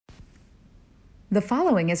The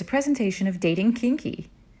following is a presentation of Dating Kinky.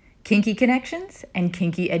 Kinky connections and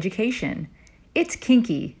kinky education. It's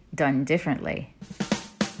kinky done differently.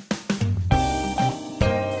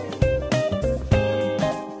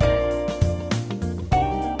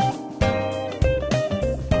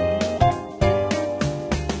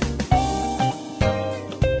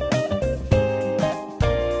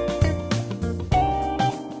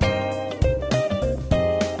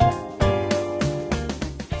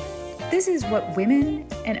 This is what women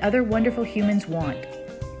and other wonderful humans want.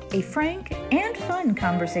 A frank and fun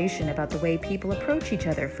conversation about the way people approach each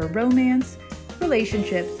other for romance,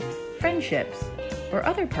 relationships, friendships, or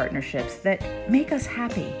other partnerships that make us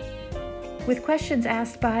happy. With questions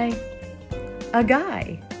asked by a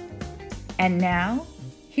guy. And now,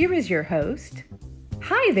 here is your host.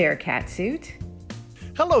 Hi there, Catsuit.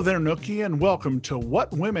 Hello there, Nookie, and welcome to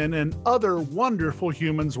What Women and Other Wonderful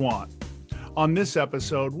Humans Want. On this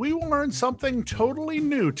episode, we will learn something totally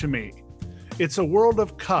new to me. It's a world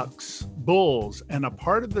of cucks, bulls, and a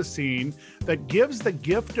part of the scene that gives the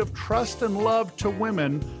gift of trust and love to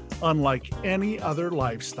women unlike any other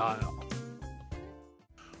lifestyle.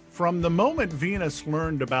 From the moment Venus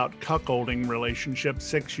learned about cuckolding relationships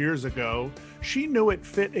 6 years ago, she knew it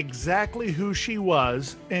fit exactly who she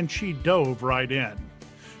was, and she dove right in.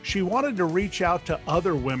 She wanted to reach out to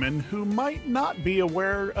other women who might not be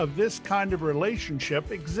aware of this kind of relationship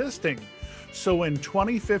existing. So in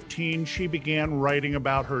 2015, she began writing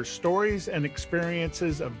about her stories and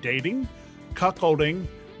experiences of dating, cuckolding,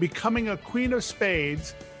 becoming a queen of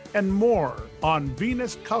spades, and more on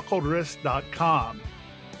venuscuckoldress.com.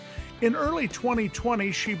 In early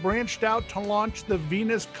 2020, she branched out to launch the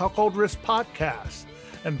Venus Cuckoldress podcast.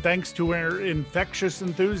 And thanks to her infectious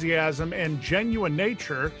enthusiasm and genuine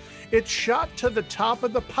nature, it shot to the top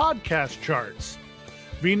of the podcast charts.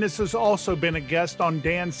 Venus has also been a guest on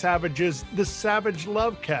Dan Savage's The Savage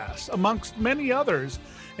Lovecast, amongst many others,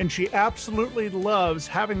 and she absolutely loves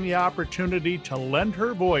having the opportunity to lend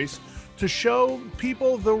her voice to show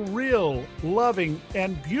people the real, loving,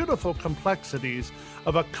 and beautiful complexities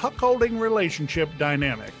of a cuckolding relationship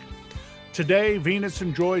dynamic. Today, Venus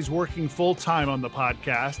enjoys working full-time on the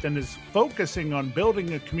podcast and is focusing on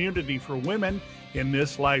building a community for women in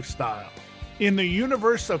this lifestyle. In the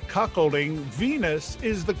universe of cuckolding, Venus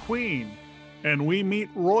is the queen, and we meet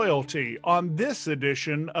royalty on this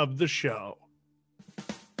edition of the show.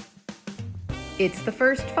 It's the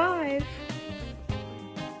first five.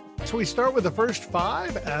 So we start with the first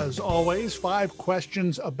five. As always, 5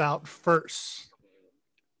 questions about firsts.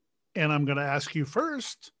 And I'm going to ask you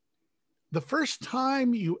first, the first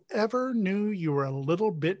time you ever knew you were a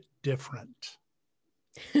little bit different.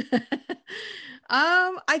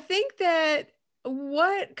 I think that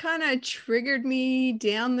what kind of triggered me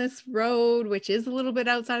down this road, which is a little bit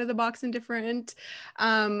outside of the box and different,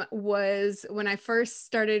 was when I first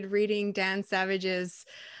started reading Dan Savage's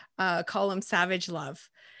column, Savage Love.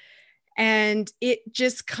 And it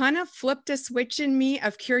just kind of flipped a switch in me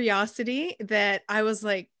of curiosity that I was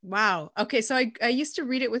like, wow. Okay. So I used to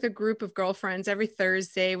read it with a group of girlfriends every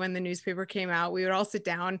Thursday when the newspaper came out. We would all sit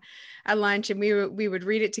down at lunch and we would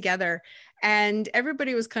read it together. And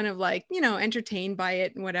everybody was kind of like, entertained by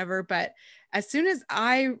it and whatever. But as soon as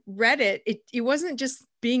I read it, it wasn't just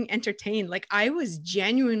being entertained. Like, I was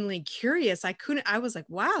genuinely curious. I was like,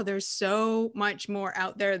 wow, there's so much more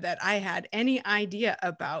out there that I had any idea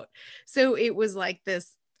about. So it was like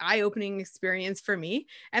this eye-opening experience for me.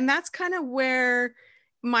 And that's kind of where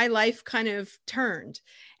my life kind of turned.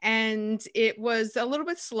 And it was a little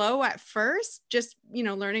bit slow at first, just,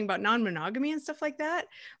 learning about non-monogamy and stuff like that.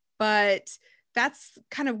 But that's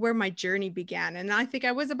kind of where my journey began. And I think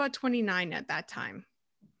I was about 29 at that time.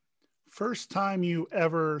 First time you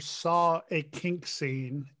ever saw a kink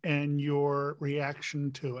scene and your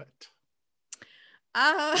reaction to it?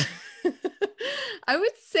 I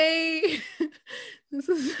would say this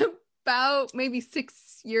is about maybe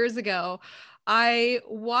 6 years ago. I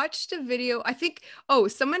watched a video. I think,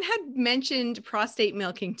 someone had mentioned prostate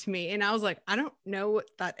milking to me. And I was like, I don't know what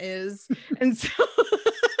that is. And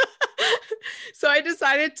so I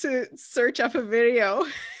decided to search up a video,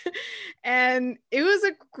 and it was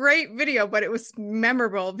a great video, but it was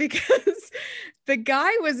memorable because the guy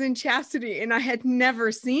was in chastity, and I had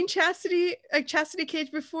never seen a chastity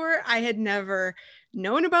cage before. I had never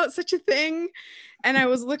known about such a thing. And I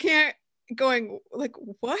was looking at going like,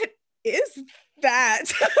 what is that?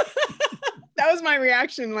 That was my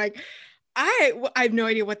reaction. Like, I have no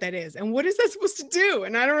idea what that is. And what is that supposed to do?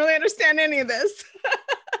 And I don't really understand any of this.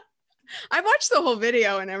 I watched the whole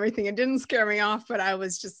video and everything. It didn't scare me off, but I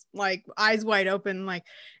was just like eyes wide open, like,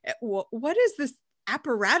 what is this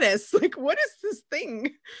apparatus. Like, what is this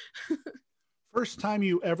thing? First time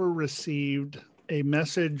you ever received a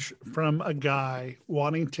message from a guy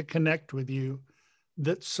wanting to connect with you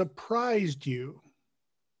that surprised you?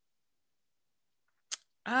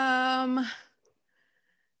 That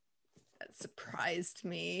surprised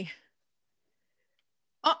me.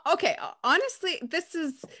 Okay, honestly, this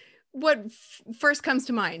is what first comes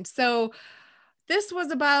to mind. So this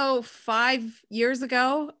was about 5 years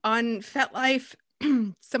ago on FetLife.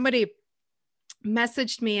 Somebody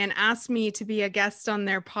messaged me and asked me to be a guest on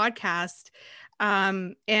their podcast.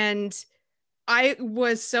 And I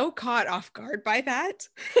was so caught off guard by that.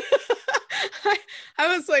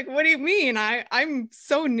 I was like, what do you mean? I'm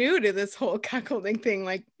so new to this whole cuckolding thing.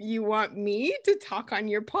 Like, you want me to talk on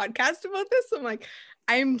your podcast about this? I'm like,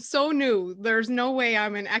 I'm so new. There's no way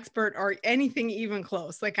I'm an expert or anything even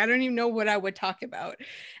close. Like, I don't even know what I would talk about.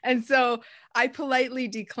 And so I politely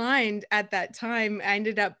declined at that time. I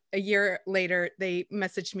ended up a year later, they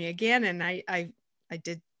messaged me again, and I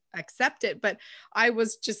did accept it, but I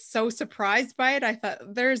was just so surprised by it. I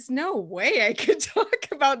thought, there's no way I could talk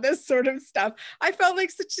about this sort of stuff. I felt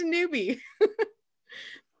like such a newbie,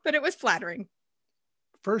 but it was flattering.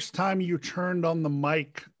 First time you turned on the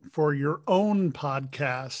mic for your own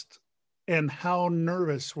podcast, and how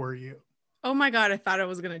nervous were you? Oh my God, I thought I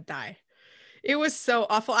was going to die. It was so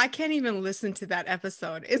awful. I can't even listen to that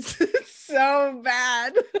episode. It's so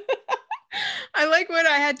bad. I like what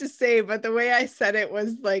I had to say, but the way I said it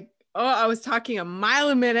was like, oh, I was talking a mile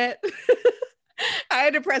a minute. I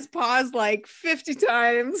had to press pause like 50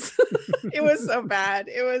 times. It was so bad.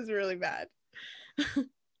 It was really bad.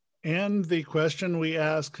 And the question we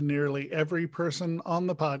ask nearly every person on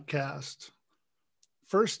the podcast.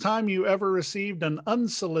 First time you ever received an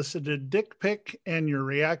unsolicited dick pic and your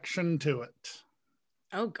reaction to it?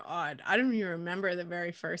 Oh God, I don't even remember the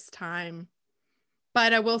very first time.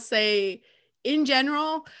 But I will say, in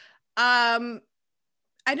general, I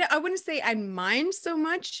wouldn't say I mind so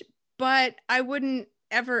much, but I wouldn't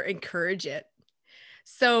ever encourage it.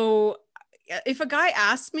 So if a guy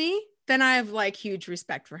asks me, then I have like huge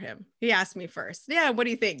respect for him. He asked me first. Yeah, what do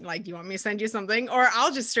you think? Like, do you want me to send you something? Or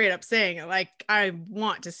I'll just straight up saying it, like, I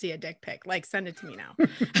want to see a dick pic. Like, send it to me now.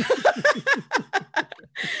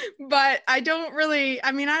 But I don't really,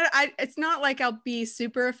 I mean, I it's not like I'll be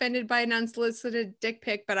super offended by an unsolicited dick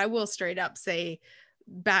pic, but I will straight up say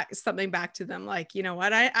something back to them. Like, you know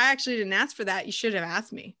what? I actually didn't ask for that. You should have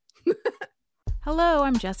asked me. Hello,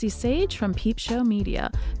 I'm Jessie Sage from Peep Show Media.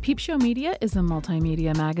 Peep Show Media is a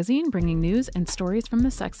multimedia magazine bringing news and stories from the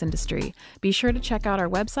sex industry. Be sure to check out our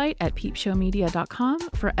website at peepshowmedia.com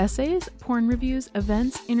for essays, porn reviews,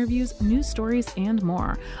 events, interviews, news stories, and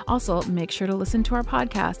more. Also, make sure to listen to our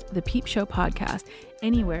podcast, The Peep Show Podcast,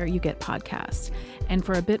 anywhere you get podcasts. And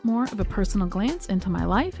for a bit more of a personal glance into my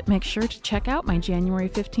life, make sure to check out my January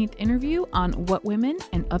 15th interview on what women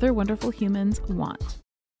and other wonderful humans want.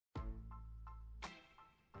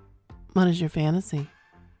 What is your fantasy?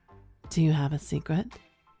 Do you have a secret?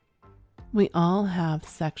 We all have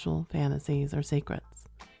sexual fantasies or secrets.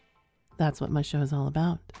 That's what my show is all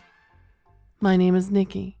about. My name is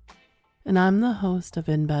Nikki, and I'm the host of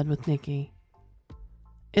In Bed with Nikki.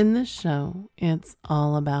 In this show, it's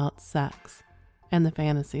all about sex and the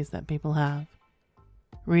fantasies that people have.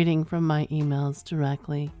 Reading from my emails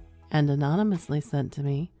directly and anonymously sent to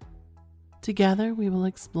me, together we will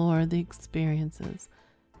explore the experiences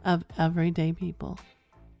of everyday people,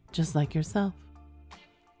 just like yourself.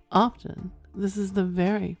 Often, this is the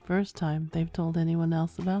very first time they've told anyone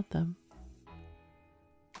else about them.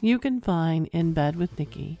 You can find In Bed with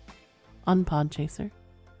Nikki on Podchaser,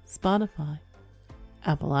 Spotify,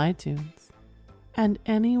 Apple iTunes, and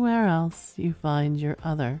anywhere else you find your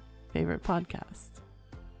other favorite podcasts.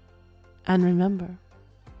 And remember,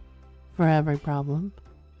 for every problem,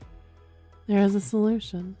 there is a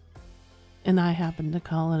solution. And I happen to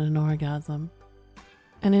call it an orgasm.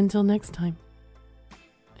 And until next time,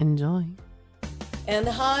 enjoy. And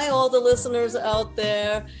hi, all the listeners out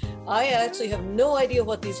there. I actually have no idea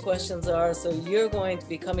what these questions are, so you're going to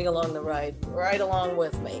be coming along the ride right along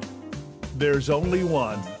with me. There's only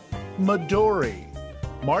one. Midori,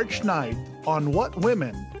 March 9th on What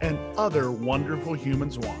Women and Other Wonderful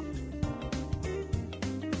Humans Want.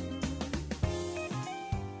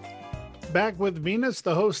 Back with Venus,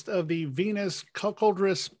 the host of the Venus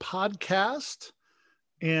Cuckoldress podcast.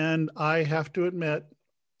 And I have to admit,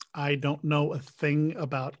 I don't know a thing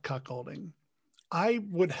about cuckolding. I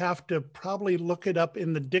would have to probably look it up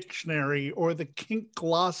in the dictionary or the kink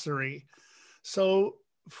glossary. So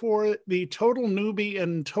for the total newbie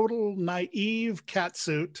and total naive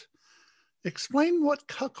catsuit, explain what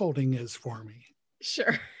cuckolding is for me.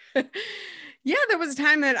 Sure. Yeah, there was a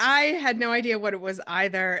time that I had no idea what it was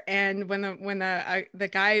either. And when the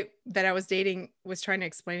guy that I was dating was trying to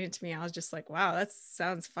explain it to me, I was just like, wow, that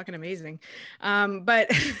sounds fucking amazing.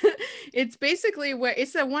 But it's basically where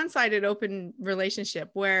it's a one-sided open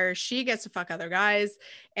relationship where she gets to fuck other guys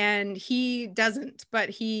and he doesn't, but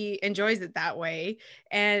he enjoys it that way.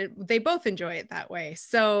 And they both enjoy it that way.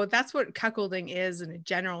 So that's what cuckolding is in a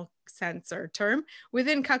general sense or term.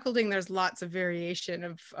 Within cuckolding, there's lots of variation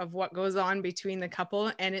of what goes on between the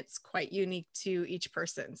couple, and it's quite unique to each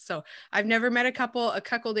person. So I've never met a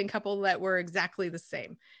cuckolding couple that were exactly the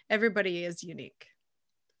same. Everybody is unique.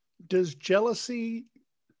 Does jealousy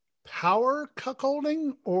power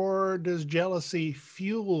cuckolding, or does jealousy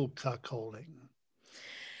fuel cuckolding?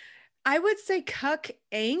 I would say cuck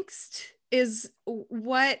angst is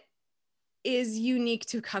what is unique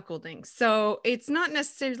to cuckolding. So it's not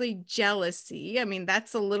necessarily jealousy. I mean,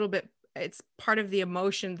 that's a little bit, it's part of the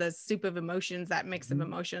emotion, the soup of emotions, that mix of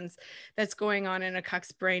emotions that's going on in a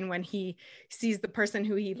cuck's brain when he sees the person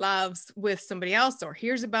who he loves with somebody else, or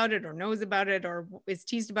hears about it, or knows about it, or is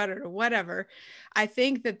teased about it, or whatever. I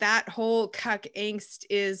think that whole cuck angst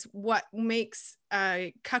is what makes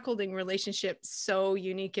a cuckolding relationship so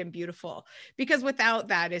unique and beautiful, because without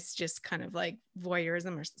that, it's just kind of like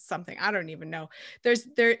voyeurism or something. I don't even know.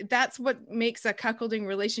 That's what makes a cuckolding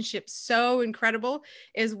relationship so incredible,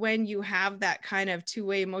 is when you have that kind of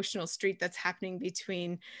two-way emotional street that's happening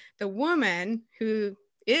between the woman who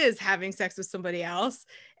is having sex with somebody else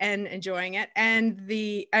and enjoying it, and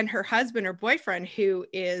her husband or boyfriend who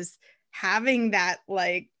is having that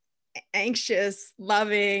like anxious,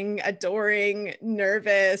 loving, adoring,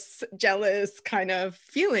 nervous, jealous kind of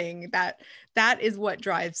feeling. That is what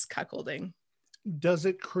drives cuckolding. Does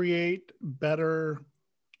it create better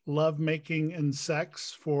lovemaking and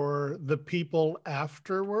sex for the people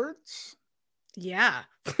afterwards? Yeah.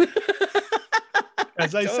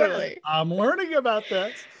 As I said, I'm learning about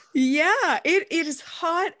this. Yeah, it is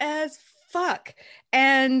hot as fuck.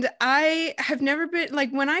 And I have never been,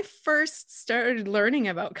 like, when I first started learning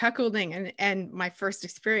about cuckolding and my first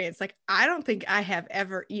experience, like, I don't think I have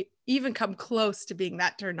ever even come close to being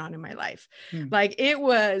that turned on in my life. Like, it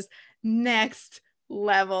was next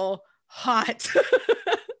level hot.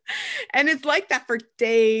 And it's like that for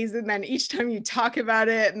days. And then each time you talk about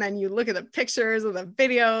it and then you look at the pictures or the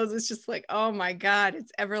videos, it's just like, oh my God,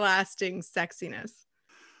 it's everlasting sexiness.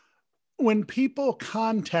 When people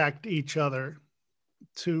contact each other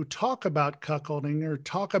to talk about cuckolding or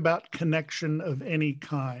talk about connection of any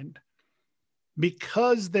kind,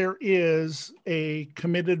 because there is a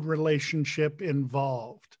committed relationship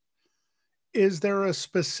involved, is there a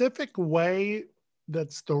specific way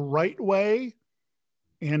that's the right way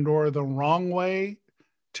and or the wrong way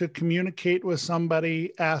to communicate with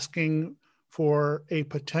somebody asking for a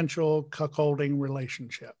potential cuckolding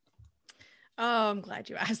relationship? Oh, I'm glad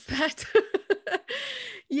you asked that.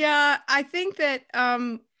 Yeah, I think that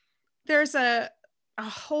there's a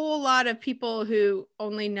whole lot of people who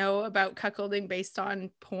only know about cuckolding based on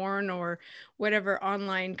porn or whatever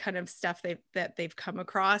online kind of stuff that they've come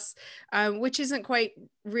across, which isn't quite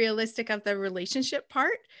realistic of the relationship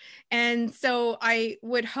part. And so I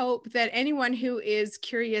would hope that anyone who is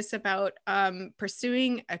curious about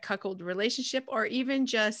pursuing a cuckold relationship, or even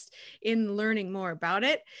just in learning more about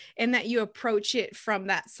it, and that you approach it from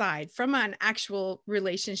that side, from an actual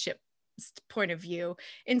relationship point of view,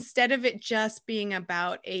 instead of it just being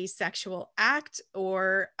about a sexual act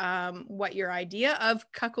or what your idea of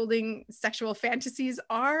cuckolding sexual fantasies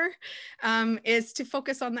are, is to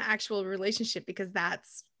focus on the actual relationship, because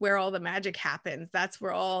that's where all the magic happens. That's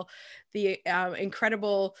where all the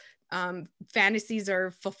incredible fantasies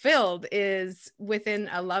are fulfilled, is within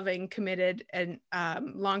a loving, committed, and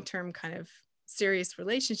long-term kind of serious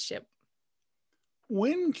relationship.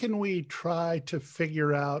 When can we try to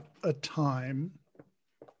figure out a time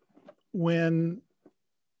when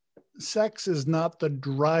sex is not the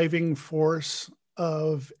driving force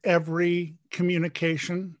of every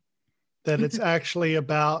communication, that it's actually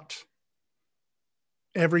about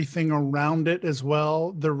everything around it as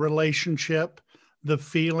well, the relationship, the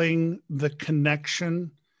feeling, the connection?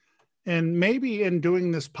 And maybe in doing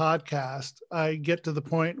this podcast, I get to the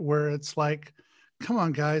point where it's like, come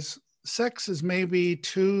on, guys, sex is maybe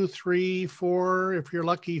 2, 3, 4, if you're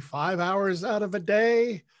lucky, 5 hours out of a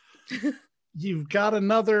day. You've got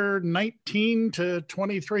another 19 to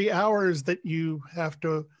 23 hours that you have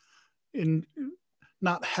to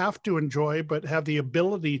not have to enjoy, but have the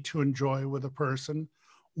ability to enjoy with a person.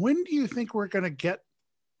 When do you think we're going to get,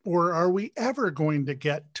 or are we ever going to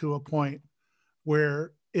get to a point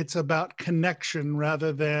where it's about connection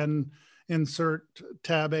rather than insert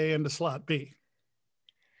tab A into slot B?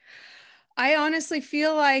 I honestly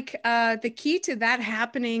feel like the key to that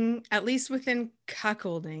happening, at least within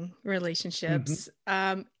cuckolding relationships,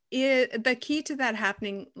 the key to that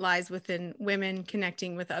happening lies within women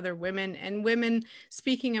connecting with other women and women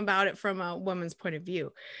speaking about it from a woman's point of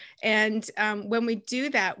view. And when we do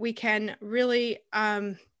that, we can really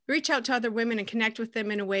reach out to other women and connect with them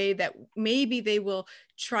in a way that maybe they will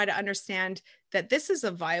try to understand that this is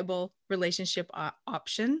a viable relationship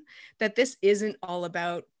option, that this isn't all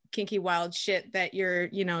about kinky wild shit that you're,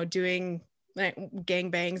 doing like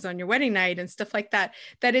gangbangs on your wedding night and stuff like that,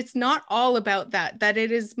 that it's not all about that, that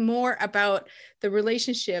it is more about the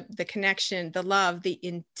relationship, the connection, the love, the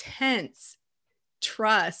intense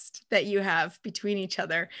trust that you have between each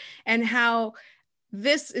other, and how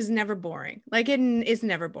this is never boring. Like it is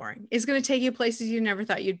never boring. It's going to take you places you never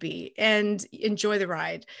thought you'd be, and enjoy the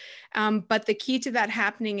ride. But the key to that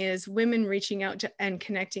happening is women reaching out to and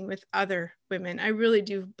connecting with other women. I really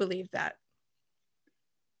do believe that.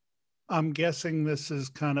 I'm guessing this is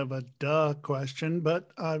kind of a duh question,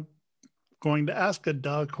 but I'm going to ask a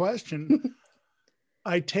duh question.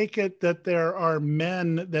 I take it that there are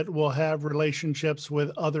men that will have relationships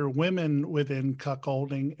with other women within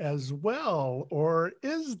cuckolding as well, or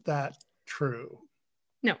is that true?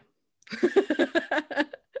 No.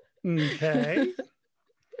 Okay.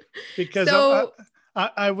 Because so,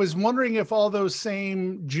 I was wondering if all those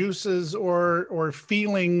same juices or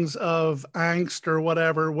feelings of angst or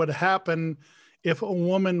whatever would happen if a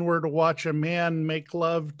woman were to watch a man make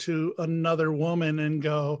love to another woman and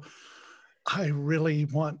go, I really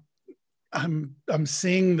want, I'm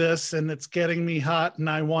seeing this and it's getting me hot and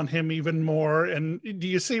I want him even more. And do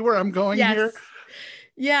you see where I'm going here?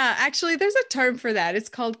 Yeah, actually, there's a term for that. It's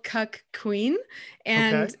called cuck queen,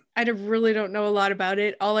 and Okay. I really don't know a lot about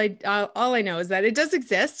it. All I know is that it does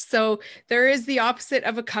exist. So there is the opposite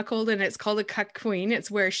of a cuckold, and it's called a cuck queen.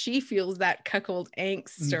 It's where she feels that cuckold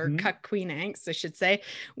angst or cuck queen angst, I should say,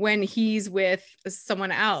 when he's with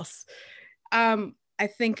someone else. I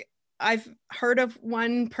think I've heard of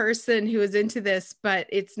one person who is into this, but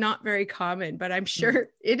it's not very common, but I'm sure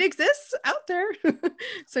it exists out there.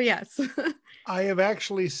 So yes. I have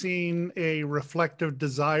actually seen a reflective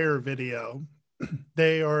desire video.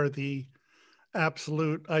 They are the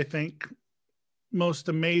absolute, I think, most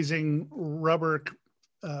amazing rubber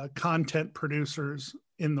content producers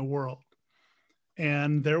in the world.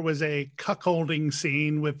 And there was a cuckolding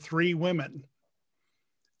scene with 3 women.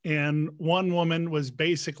 And one woman was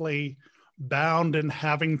basically bound and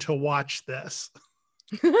having to watch this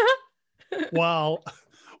while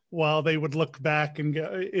they would look back and go,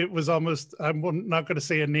 it was almost, I'm not going to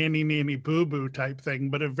say a nanny boo-boo type thing,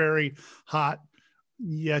 but a very hot,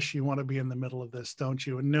 yes, you want to be in the middle of this, don't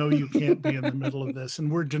you? And no, you can't be in the middle of this.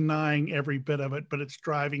 And we're denying every bit of it, but it's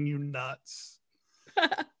driving you nuts.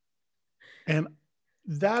 And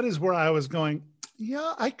that is where I was going,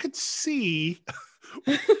 yeah, I could see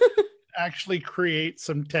actually create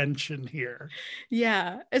some tension here.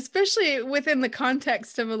 Yeah, especially within the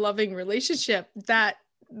context of a loving relationship, that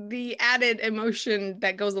the added emotion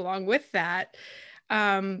that goes along with that.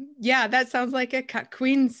 Yeah, that sounds like a cuck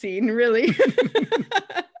queen scene, really.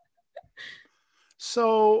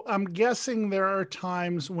 So I'm guessing there are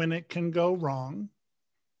times when it can go wrong,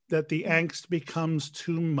 that the angst becomes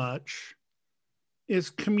too much. Is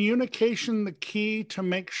communication the key to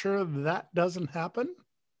make sure that doesn't happen?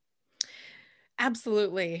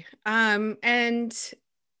 Absolutely. And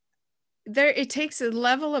it takes a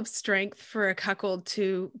level of strength for a cuckold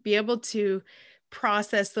to be able to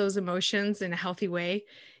process those emotions in a healthy way,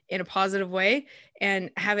 in a positive way,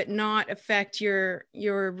 and have it not affect your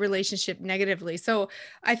relationship negatively. So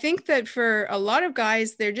I think that for a lot of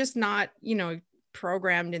guys, they're just not,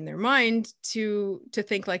 programmed in their mind to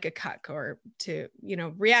think like a cuck, or to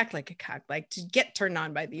react like a cuck, like to get turned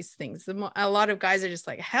on by these things. A lot of guys are just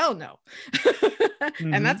like, hell no.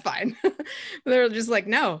 And that's fine. They're just like,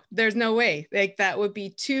 no, there's no way, like that would be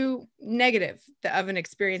too negative of an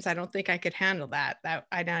experience. I don't think I could handle that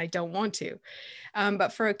I don't want to.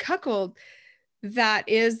 But for a cuckold, that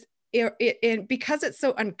is it because it's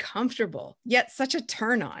so uncomfortable yet such a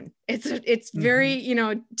turn on. It's very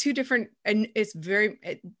two different, and it's very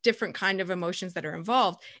different kind of emotions that are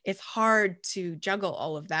involved. It's hard to juggle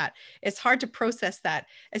all of that. It's hard to process that,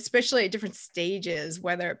 especially at different stages,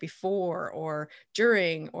 whether it before or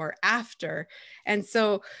during or after. And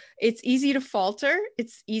so it's easy to falter.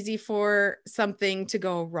 It's easy for something to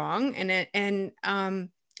go wrong, and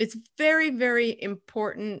it's very, very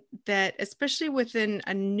important that, especially within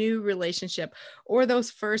a new relationship or those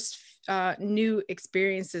first new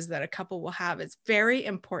experiences that a couple will have, it's very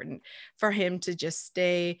important for him to just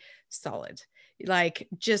stay solid. Like,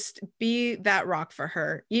 just be that rock for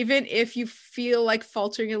her. Even if you feel like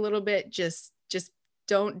faltering a little bit, just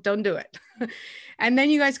don't do it. And then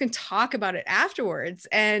you guys can talk about it afterwards.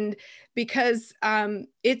 And because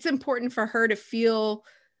it's important for her to feel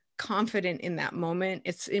confident in that moment.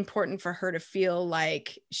 It's important for her to feel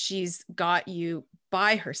like she's got you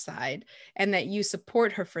by her side and that you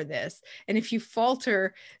support her for this. And if you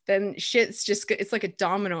falter, then it's like a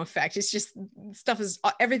domino effect. It's just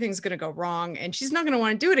everything's going to go wrong and she's not going to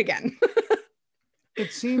want to do it again.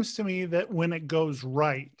 It seems to me that when it goes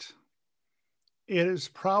right, it is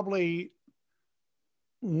probably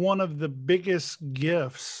one of the biggest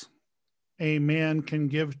gifts a man can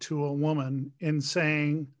give to a woman in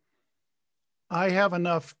saying, I have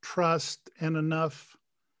enough trust and enough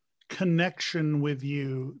connection with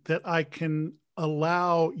you that I can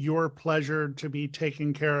allow your pleasure to be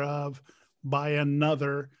taken care of by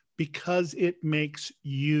another because it makes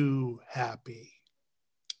you happy.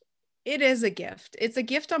 It is a gift. It's a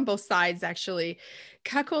gift on both sides, actually.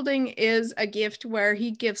 Cuckolding is a gift where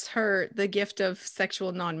he gives her the gift of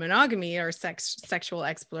sexual non-monogamy or sexual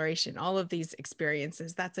exploration, all of these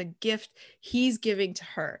experiences. That's a gift he's giving to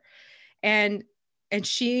her. And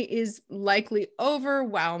she is likely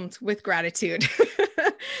overwhelmed with gratitude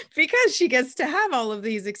because she gets to have all of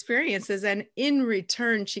these experiences. And in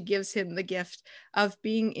return, she gives him the gift of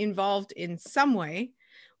being involved in some way,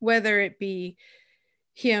 whether it be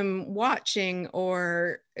him watching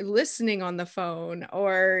or listening on the phone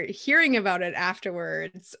or hearing about it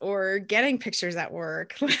afterwards or getting pictures at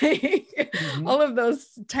work, like all of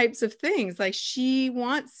those types of things. Like, she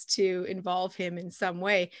wants to involve him in some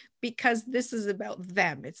way because this is about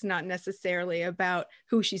them. It's not necessarily about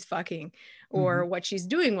who she's fucking or what she's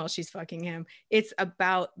doing while she's fucking him. It's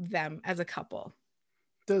about them as a couple.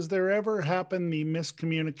 Does there ever happen the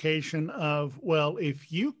miscommunication of, well,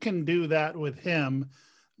 if you can do that with him,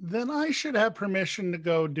 then I should have permission to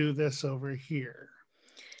go do this over here?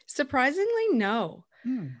 Surprisingly, no.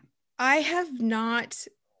 I have not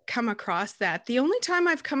come across that. The only time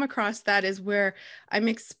I've come across that is where I'm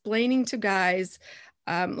explaining to guys,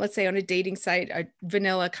 let's say on a dating site, a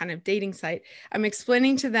vanilla kind of dating site, I'm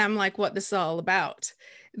explaining to them like what this is all about.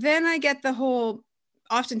 Then I get the whole,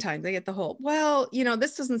 oftentimes I get the whole, well,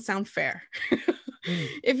 this doesn't sound fair.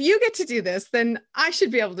 If you get to do this, then I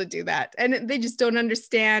should be able to do that. And they just don't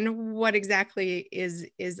understand what exactly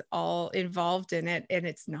is all involved in it. And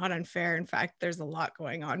it's not unfair. In fact, there's a lot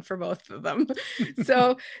going on for both of them.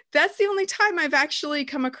 So that's the only time I've actually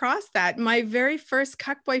come across that. My very first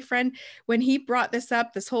cuck boyfriend, when he brought this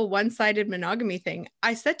up, this whole one-sided monogamy thing,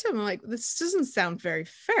 I said to him, like, this doesn't sound very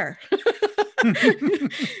fair.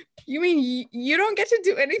 You mean you don't get to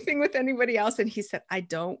do anything with anybody else? And he said, I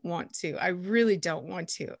don't want to. I really don't want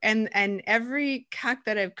to. And every cuck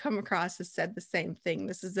that I've come across has said the same thing.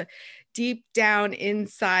 This is a deep down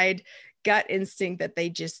inside gut instinct that they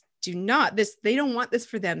just do not. They don't want this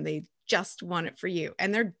for them. They just want it for you.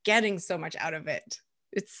 And they're getting so much out of it.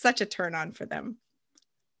 It's such a turn on for them.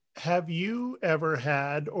 Have you ever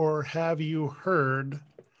had, or have you heard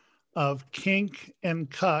of kink and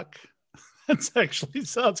cuck? That actually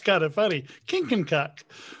sounds kind of funny. Kink and cuck.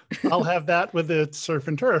 I'll have that with the surf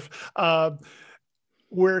and turf.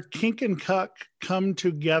 Where kink and cuck come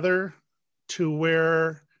together to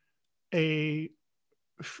where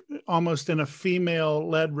almost in a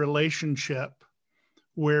female-led relationship,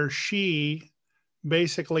 where she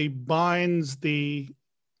basically binds the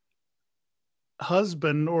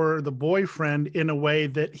husband or the boyfriend in a way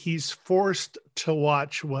that he's forced to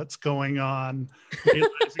watch what's going on,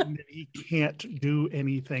 realizing that he can't do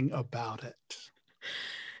anything about it.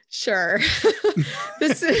 Sure.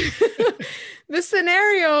 The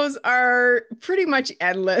scenarios are pretty much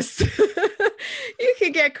endless. You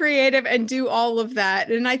can get creative and do all of that.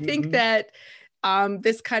 And I think that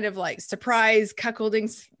this kind of like surprise cuckolding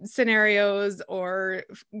scenarios or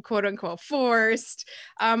quote unquote forced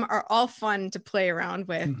are all fun to play around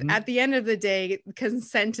with. At the end of the day,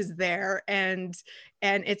 consent is there and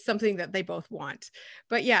it's something that they both want.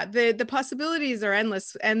 But yeah, the possibilities are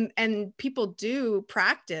endless and people do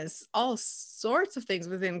practice all sorts of things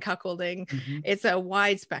within cuckolding. It's a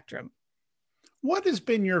wide spectrum. What has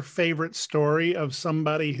been your favorite story of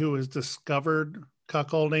somebody who has discovered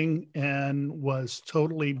cuckolding and was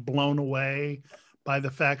totally blown away by the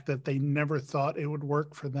fact that they never thought it would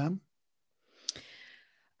work for them?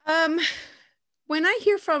 When I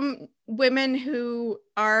hear from women who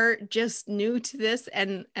are just new to this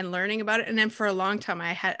and learning about it, and then for a long time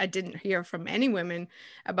I didn't hear from any women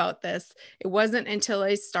about this. It wasn't until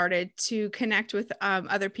I started to connect with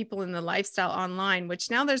other people in the lifestyle online,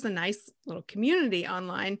 which now there's a nice little community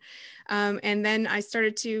online, and then I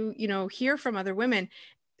started to hear from other women.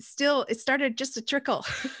 Still, it started just a trickle.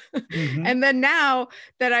 Mm-hmm. And then now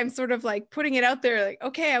that I'm sort of like putting it out there, like,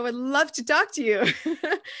 okay, I would love to talk to you.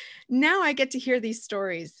 Now I get to hear these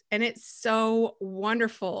stories, and it's so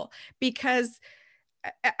wonderful because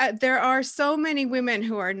there are so many women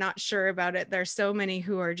who are not sure about it. There's so many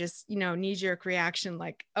who are just, knee-jerk reaction,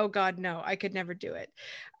 like, oh God, no, I could never do it.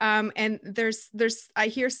 And I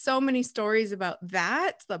hear so many stories about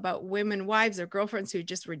that, about women, wives or girlfriends who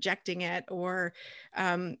just rejecting it or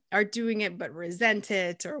are doing it, but resent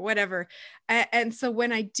it or whatever. And so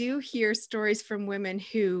when I do hear stories from women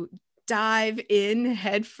who dive in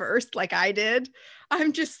head first, like I did,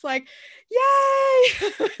 I'm just like, yay,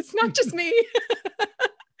 it's not just me.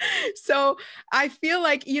 So I feel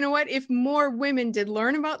like, you know what, if more women did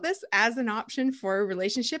learn about this as an option for a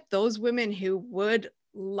relationship, those women who would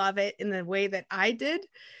love it in the way that I did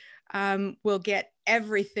will get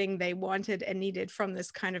everything they wanted and needed from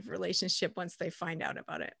this kind of relationship once they find out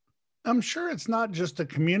about it. I'm sure it's not just a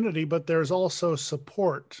community, but there's also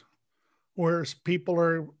support where people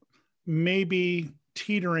are maybe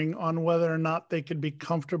teetering on whether or not they could be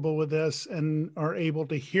comfortable with this and are able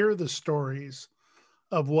to hear the stories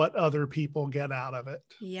of what other people get out of it.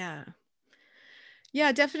 Yeah.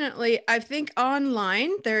 Yeah, definitely. I think online,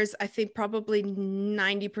 I think probably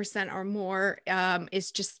 90% or more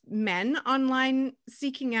is just men online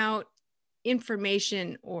seeking out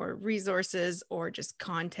information or resources or just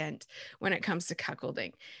content when it comes to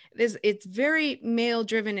cuckolding. It's very male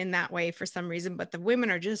driven in that way for some reason, but the women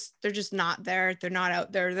they're just not there. They're not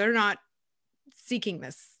out there. They're not seeking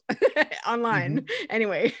this online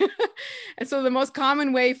anyway. And so the most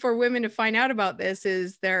common way for women to find out about this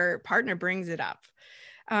is their partner brings it up.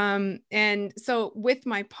 And so with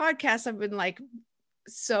my podcast, I've been like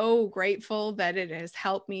so grateful that it has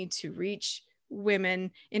helped me to reach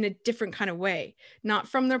women in a different kind of way, not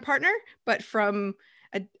from their partner, but from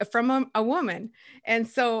a woman. And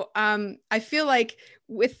so I feel like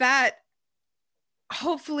with that,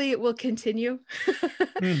 hopefully it will continue.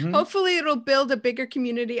 Hopefully it'll build a bigger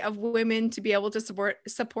community of women to be able to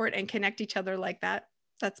support and connect each other like that.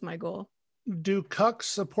 That's my goal. Do cucks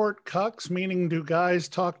support cucks? Meaning, do guys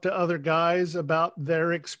talk to other guys about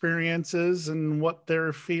their experiences and what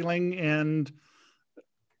they're feeling and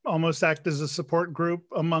almost act as a support group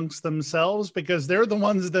amongst themselves? Because they're the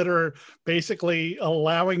ones that are basically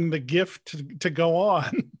allowing the gift to go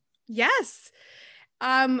on. Yes.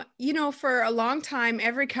 For a long time,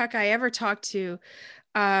 every cuck I ever talked to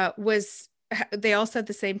they all said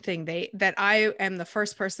the same thing. That I am the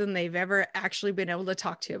first person they've ever actually been able to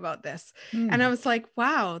talk to about this. And I was like,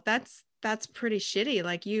 wow, that's pretty shitty.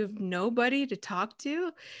 Like, you've nobody to talk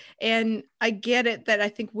to. And I get it that I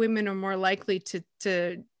think women are more likely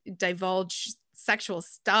to divulge sexual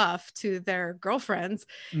stuff to their girlfriends,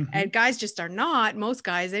 and guys just are not, most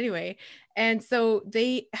guys anyway. And so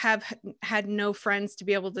they have had no friends to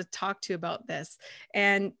be able to talk to about this,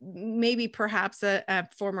 and maybe perhaps a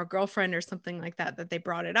former girlfriend or something like that they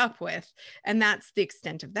brought it up with, and that's the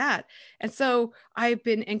extent of that. And so I've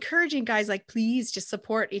been encouraging guys, like, please just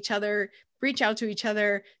support each other, reach out to each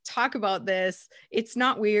other, talk about this. It's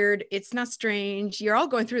not weird. It's not strange. You're all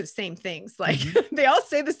going through the same things. Like they all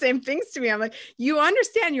say the same things to me. I'm like, you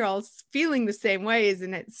understand you're all feeling the same ways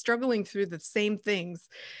and it's struggling through the same things.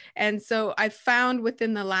 And so I found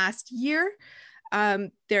within the last year, there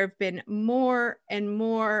have been more and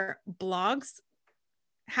more blogs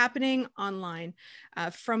happening online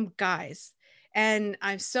from guys. And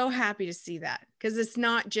I'm so happy to see that, because it's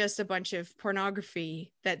not just a bunch of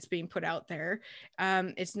pornography that's being put out there.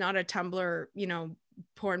 It's not a Tumblr,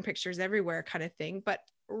 porn pictures everywhere kind of thing, but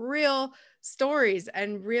real stories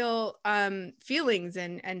and real feelings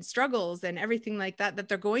and struggles and everything like that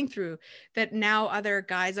they're going through, that now other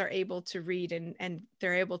guys are able to read and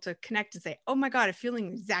they're able to connect and say, oh my God, I'm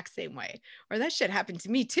feeling the exact same way, or that shit happened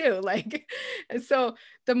to me too. Like, and so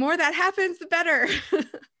the more that happens, the better.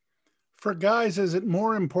 For guys, is it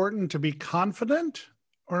more important to be confident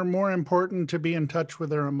or more important to be in touch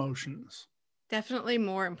with their emotions? Definitely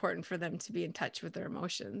more important for them to be in touch with their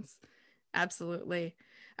emotions. Absolutely.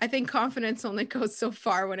 I think confidence only goes so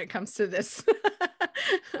far when it comes to this.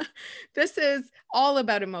 This is all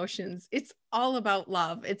about emotions. It's all about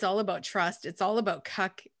love. It's all about trust. It's all about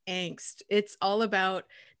cuck angst. It's all about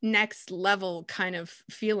next level kind of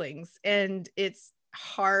feelings. And it's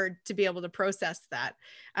hard to be able to process that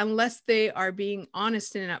unless they are being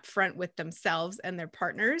honest and upfront with themselves and their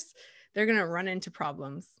partners. They're going to run into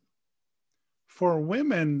problems. For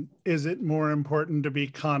women, is it more important to be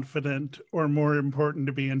confident or more important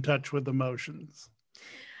to be in touch with emotions?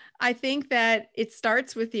 I think that it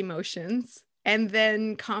starts with emotions and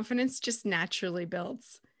then confidence just naturally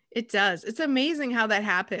builds. It does. It's amazing how that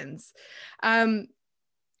happens.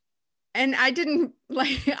 And I didn't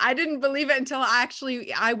believe it until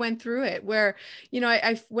I went through it, where,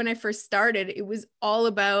 when I first started, it was all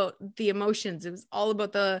about the emotions. It was all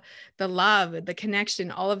about the love, the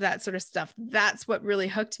connection, all of that sort of stuff. That's what really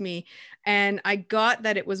hooked me. And I got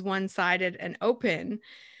that it was one-sided and open.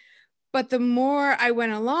 But the more I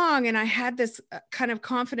went along and I had this kind of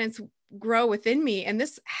confidence grow within me, and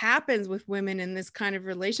this happens with women in this kind of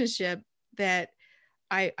relationship, that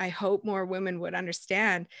I hope more women would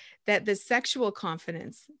understand that the sexual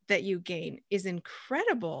confidence that you gain is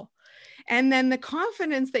incredible. And then the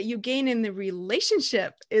confidence that you gain in the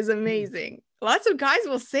relationship is amazing. Lots of guys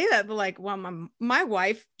will say that. They're like, well, my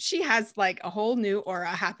wife, she has like a whole new aura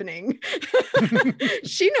happening.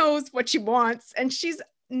 She knows what she wants and she's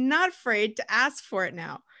not afraid to ask for it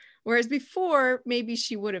now. Whereas before, maybe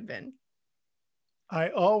she would have been. I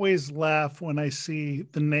always laugh when I see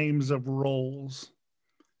the names of roles.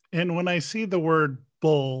 And when I see the word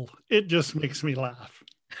bull, it just makes me laugh.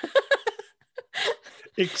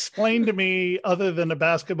 Explain to me, other than a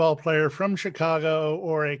basketball player from Chicago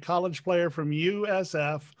or a college player from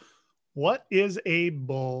USF, what is a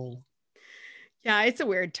bull? Yeah, it's a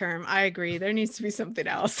weird term. I agree. There needs to be something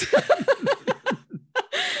else.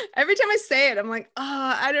 Every time I say it, I'm like,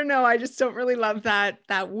 oh, I don't know. I just don't really love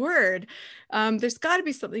that word. There's got to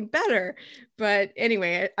be something better. But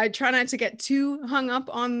anyway, I try not to get too hung up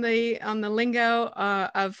on the lingo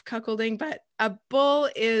of cuckolding. But a bull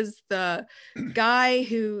is the guy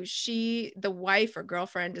who the wife or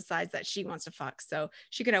girlfriend decides that she wants to fuck. So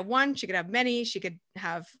she could have one, she could have many, she could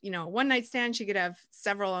have, a one night stand, she could have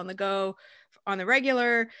several on the go, on the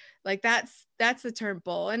regular. Like that's the term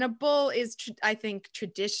bull. And a bull is I think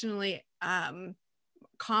traditionally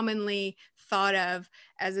commonly thought of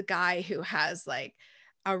as a guy who has like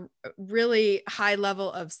a really high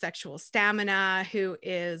level of sexual stamina, who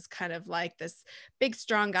is kind of like this big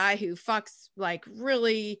strong guy who fucks like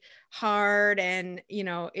really hard and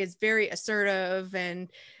is very assertive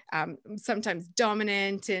and sometimes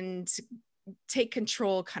dominant and take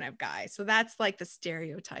control kind of guy. So that's like the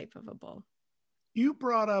stereotype of a bull. You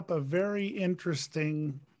brought up a very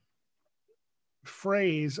interesting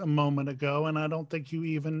phrase a moment ago, and I don't think you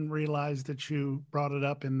even realized that you brought it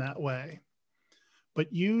up in that way.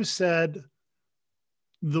 But you said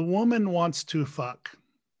the woman wants to fuck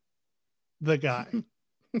the guy.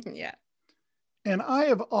 Yeah. And I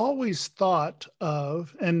have always thought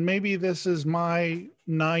of, and maybe this is my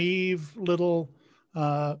naive little,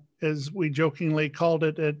 as we jokingly called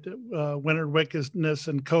it at Winter Wickedness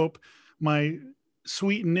and Cope, my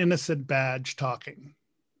sweet and innocent badge talking.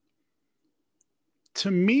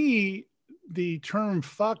 To me, the term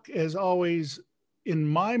fuck has always, in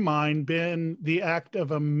my mind, been the act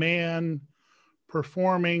of a man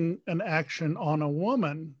performing an action on a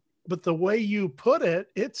woman. But the way you put it,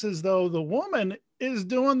 it's as though the woman is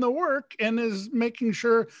doing the work and is making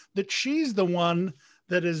sure that she's the one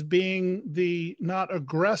that is being the not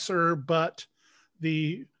aggressor, but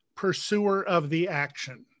the pursuer of the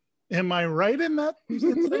action. Am I right in that?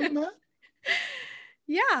 In saying that?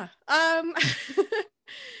 Yeah.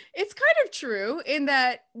 It's kind of true in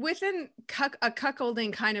that within a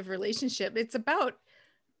cuckolding kind of relationship, it's about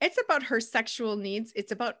her sexual needs.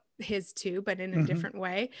 It's about his too, but in a different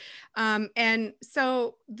way. And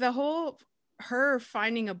so the whole her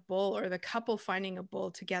finding a bull, or the couple finding a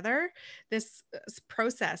bull together, this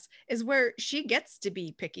process is where she gets to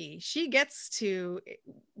be picky. She gets to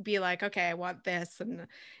be like, okay, I want this, and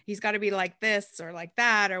he's got to be like this or like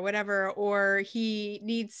that or whatever, or he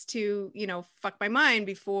needs to, fuck my mind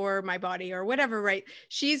before my body or whatever, right?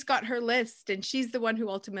 She's got her list and she's the one who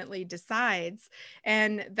ultimately decides.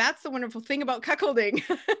 And that's the wonderful thing about cuckolding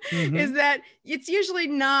is that it's usually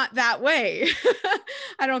not that way.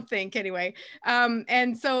 I don't think, anyway.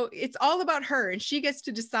 And so it's all about her, and she gets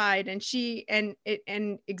to decide, and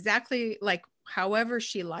and exactly like however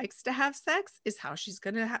she likes to have sex is how she's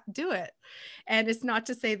going to do it. And it's not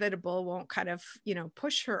to say that a bull won't kind of,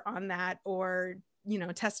 push her on that, or,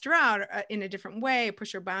 test her out in a different way,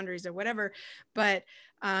 push her boundaries or whatever. But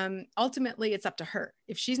ultimately it's up to her.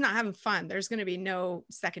 If she's not having fun, there's going to be no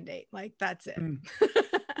second date. Like, that's it.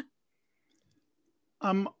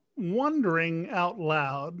 I'm wondering out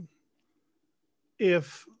loud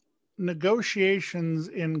if negotiations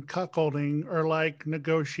in cuckolding are like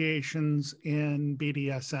negotiations in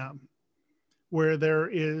BDSM, where there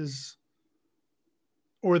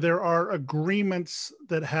are agreements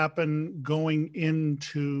that happen going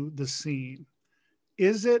into the scene.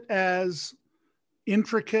 Is it as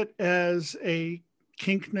intricate as a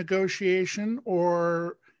kink negotiation,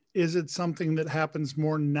 or is it something that happens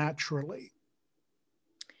more naturally?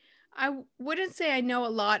 I wouldn't say I know a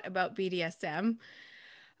lot about BDSM.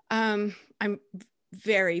 I'm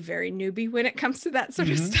very, very newbie when it comes to that sort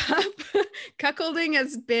of stuff. Cuckolding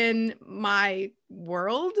has been my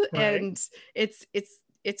world, Right. and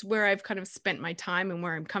it's where I've kind of spent my time and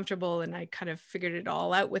where I'm comfortable, and I kind of figured it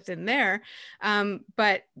all out within there.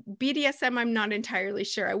 But BDSM, I'm not entirely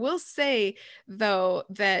sure. I will say though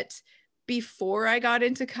that before I got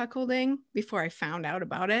into cuckolding, before I found out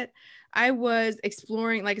about it, I was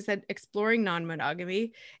exploring, like I said, exploring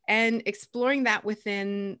non-monogamy and exploring that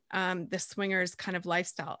within the swingers kind of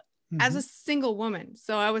lifestyle as a single woman.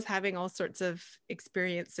 So I was having all sorts of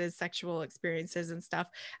experiences, sexual experiences and stuff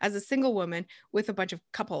as a single woman with a bunch of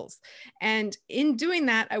couples. And in doing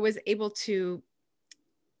that, I was able to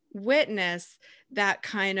witness that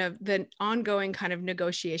kind of the ongoing kind of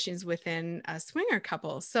negotiations within a swinger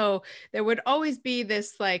couple. So there would always be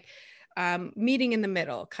this like meeting in the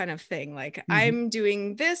middle kind of thing. Like I'm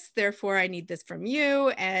doing this, therefore I need this from you,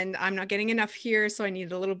 and I'm not getting enough here, so I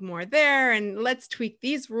need a little more there, and let's tweak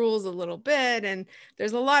these rules a little bit. And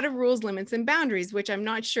there's a lot of rules, limits, and boundaries, which I'm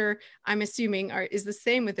not sure, I'm assuming is the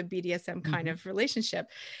same with a BDSM kind of relationship.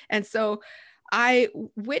 And so I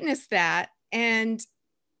witnessed that, and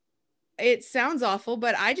it sounds awful,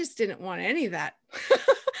 but I just didn't want any of that.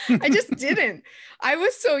 I just didn't. I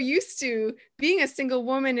was so used to being a single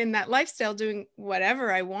woman in that lifestyle, doing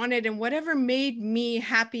whatever I wanted and whatever made me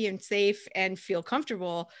happy and safe and feel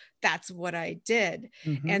comfortable. That's what I did.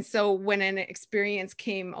 And so when an experience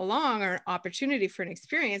came along, or an opportunity for an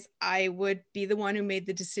experience, I would be the one who made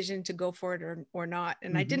the decision to go for it or not.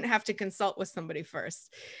 And I didn't have to consult with somebody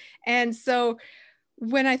first. And so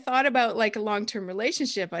when I thought about like a long-term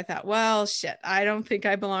relationship, I thought, well, shit, I don't think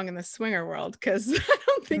I belong in the swinger world, because I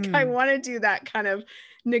don't think I want to do that kind of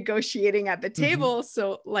negotiating at the table.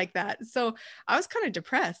 So like that. So I was kind of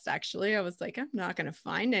depressed, actually. I was like, I'm not going to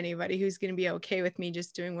find anybody who's going to be okay with me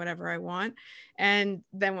just doing whatever I want. And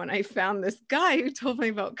then when I found this guy who told me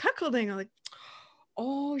about cuckolding, I'm like,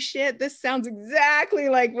 oh shit, this sounds exactly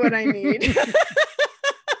like what I need.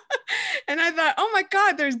 And I thought, oh my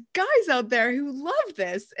God, there's guys out there who love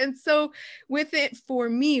this. And so with it, for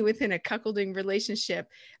me, within a cuckolding relationship,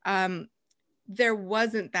 there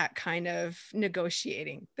wasn't that kind of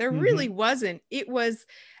negotiating. There really wasn't. It was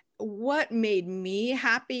what made me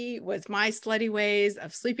happy was my slutty ways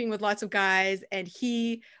of sleeping with lots of guys, and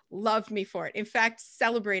he loved me for it. In fact,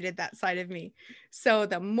 celebrated that side of me. So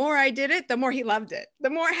the more I did it, the more he loved it. The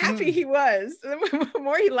more happy he was, the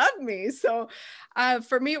more he loved me. So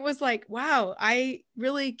for me, it was like, wow, I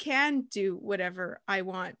really can do whatever I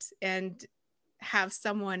want and have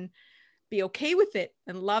someone be okay with it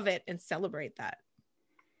and love it and celebrate that.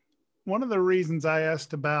 One of the reasons I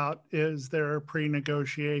asked about is there a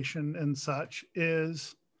pre-negotiation and such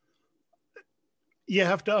is you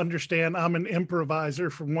have to understand I'm an improviser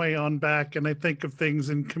from way on back, and I think of things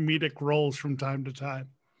in comedic roles from time to time.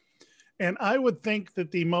 And I would think that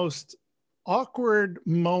the most awkward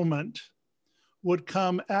moment would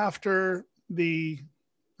come after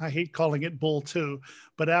I hate calling it bull two,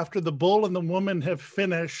 but after the bull and the woman have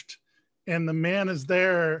finished and the man is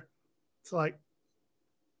there, it's like,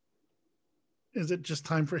 is it just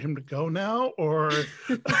time for him to go now? Or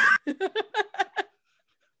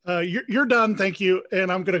you're done, thank you, and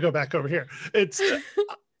I'm going to go back over here. It's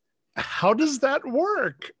how does that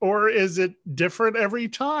work? Or is it different every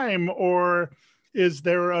time? Or is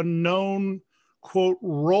there a known, quote,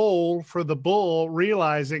 role for the bull,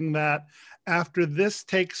 realizing that after this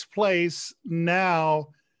takes place, now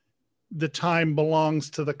the time belongs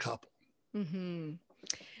to the couple?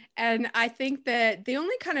 And I think that the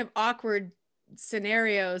only kind of awkward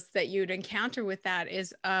scenarios that you'd encounter with that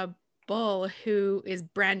is a bull who is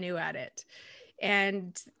brand new at it,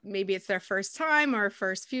 and maybe it's their first time or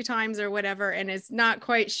first few times or whatever, and is not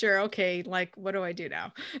quite sure, okay, like, what do I do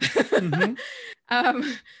now?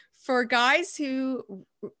 For guys who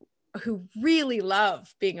really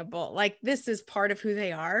love being a bull, like this is part of who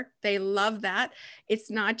they are, they love that. It's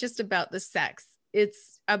not just about the sex,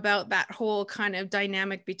 it's about that whole kind of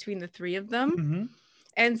dynamic between the three of them.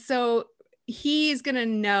 And so he's going to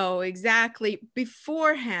know exactly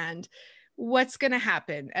beforehand what's going to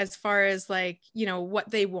happen as far as like, you know, what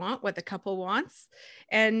they want, what the couple wants.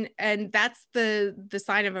 And that's the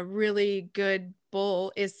sign of a really good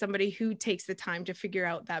bull, is somebody who takes the time to figure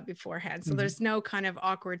out that beforehand. So there's no kind of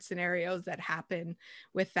awkward scenarios that happen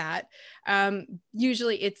with that.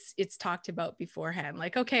 Usually it's talked about beforehand.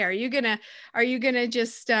 Like, okay, are you gonna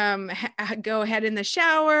just go ahead in the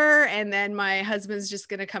shower and then my husband's just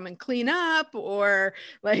gonna come and clean up, or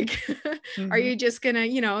like, are you just gonna,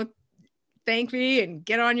 you know, thank me and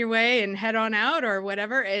get on your way and head on out, or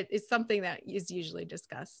whatever? It's something that is usually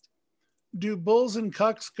discussed. Do bulls and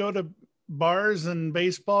cucks go to bars and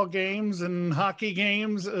baseball games and hockey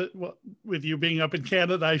games? Well, with you being up in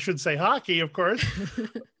Canada, I should say hockey, of course.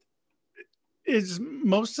 Is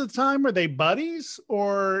most of the time, are they buddies,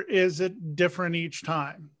 or is it different each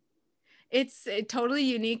time? It's totally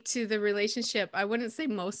unique to the relationship. I wouldn't say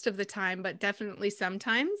most of the time, but definitely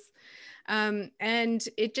sometimes. And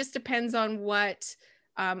it just depends on what,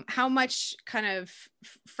 how much kind of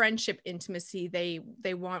friendship intimacy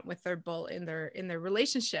they want with their bull in their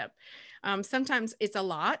relationship. Sometimes it's a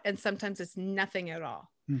lot, and sometimes it's nothing at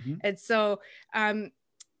all. And so,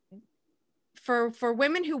 for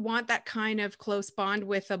women who want that kind of close bond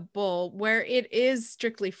with a bull, where it is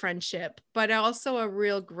strictly friendship, but also a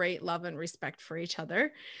real great love and respect for each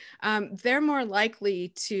other, they're more likely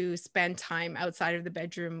to spend time outside of the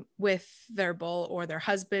bedroom with their bull, or their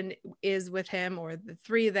husband is with him, or the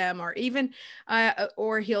three of them, or even,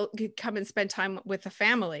 or he'll come and spend time with the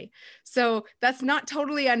family. So that's not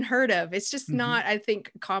totally unheard of. It's just not, I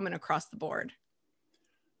think, common across the board.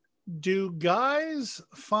 Do guys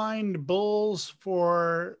find bulls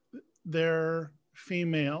for their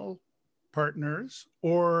female partners,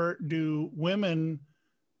 or do women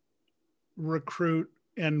recruit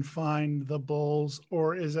and find the bulls,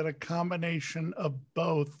 or is it a combination of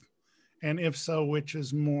both? And if so, which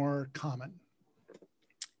is more common?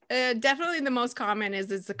 Definitely the most common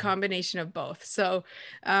is it's a combination of both. So,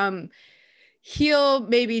 he'll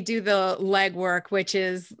maybe do the legwork, which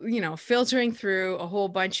is, you know, filtering through a whole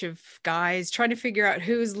bunch of guys, trying to figure out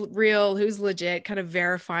who's real, who's legit, kind of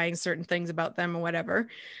verifying certain things about them or whatever,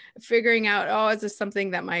 figuring out, oh, is this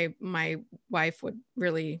something that my wife would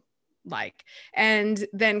really like? And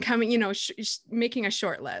then coming, you know, making a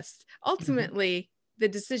short list. Ultimately, the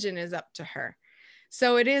decision is up to her.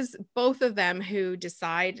 So it is both of them who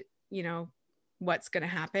decide, you know, what's going to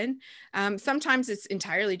happen. Sometimes it's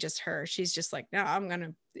entirely just her. She's just like, no,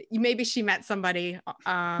 maybe she met somebody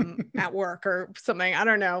at work or something. I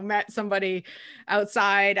don't know, met somebody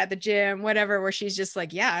outside at the gym, whatever, where she's just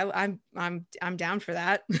like, yeah, I'm down for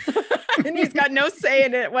that. And he's got no say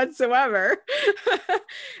in it whatsoever.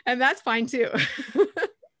 And that's fine too.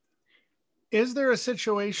 Is there a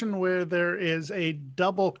situation where there is a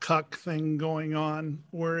double cuck thing going on,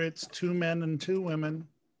 where it's 2 men and 2 women?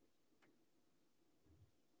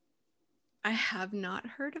 I have not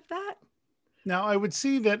heard of that. Now, I would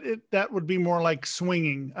see that that would be more like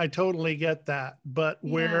swinging. I totally get that. But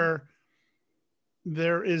where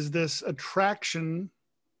there is this attraction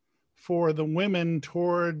for the women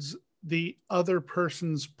towards the other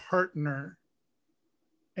person's partner,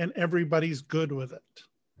 and everybody's good with it.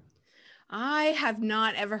 I have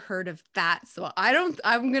not ever heard of that. So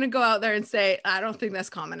I'm going to go out there and say, I don't think that's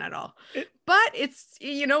common at all. But it's,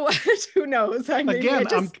 you know what, who knows? I mean, again,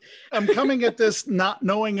 I'm coming at this not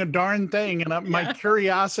knowing a darn thing. And my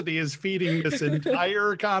curiosity is feeding this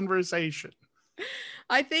entire conversation.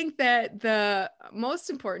 I think that the most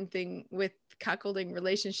important thing with cuckolding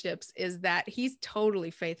relationships is that he's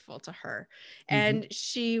totally faithful to her, and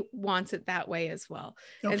she wants it that way as well.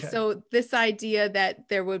 Okay. And so this idea that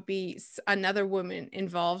there would be another woman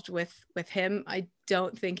involved with him, I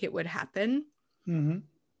don't think it would happen.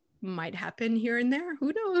 Might happen here and there,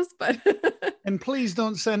 who knows? But and please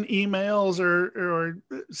don't send emails or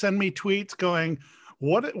send me tweets going,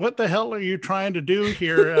 what the hell are you trying to do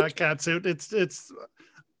here, Catsuit? It's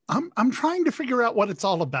I'm trying to figure out what it's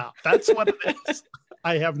all about. That's what it is.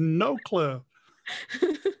 I have no clue.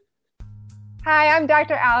 Hi, I'm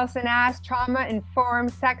Dr. Allison Ash,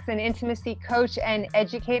 trauma-informed sex and intimacy coach and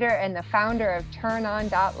educator, and the founder of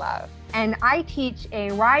TurnOn.love. And I teach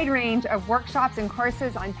a wide range of workshops and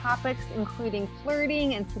courses on topics including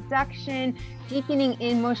flirting and seduction, deepening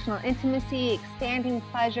emotional intimacy, expanding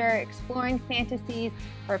pleasure, exploring fantasies,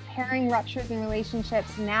 repairing ruptures in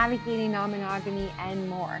relationships, navigating non-monogamy, and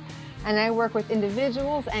more. And I work with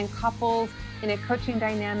individuals and couples in a coaching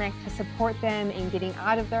dynamic to support them in getting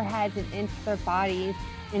out of their heads and into their bodies,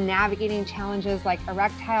 in navigating challenges like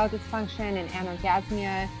erectile dysfunction and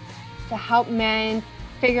anorgasmia, to help men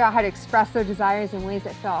figure out how to express their desires in ways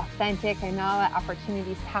that feel authentic and not let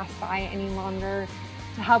opportunities pass by any longer,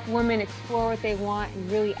 to help women explore what they want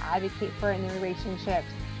and really advocate for it in their relationships,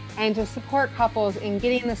 and to support couples in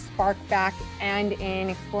getting the spark back and in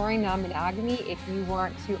exploring non-monogamy if you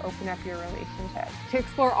want to open up your relationship. To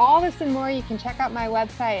explore all this and more, you can check out my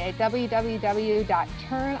website at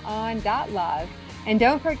www.turnon.love. And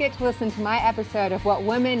don't forget to listen to my episode of What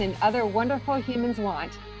Women and Other Wonderful Humans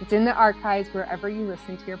Want. It's in the archives wherever you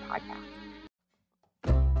listen to your podcast.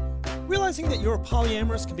 Realizing that you're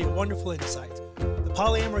polyamorous can be a wonderful insight. The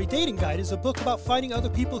Polyamory Dating Guide is a book about finding other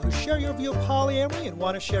people who share your view of polyamory and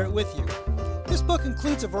want to share it with you. This book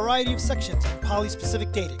includes a variety of sections on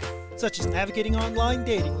poly-specific dating, such as navigating online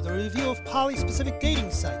dating with a review of poly-specific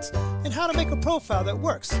dating sites and how to make a profile that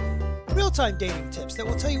works, real-time dating tips that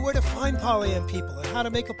will tell you where to find polyam people and how to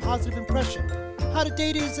make a positive impression, how to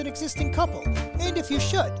date as an existing couple, and if you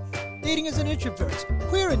should, dating as an introvert,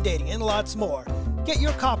 queer in dating, and lots more. Get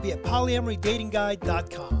your copy at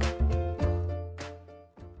polyamorydatingguide.com.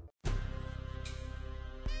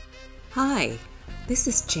 Hi, this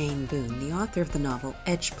is Jane Boone, the author of the novel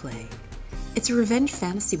Edgeplay. It's a revenge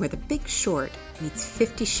fantasy where The Big Short meets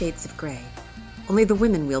 50 Shades of Grey. Only the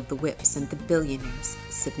women wield the whips and the billionaires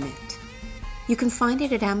submit. You can find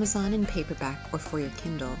it at Amazon in paperback or for your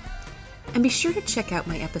Kindle. And be sure to check out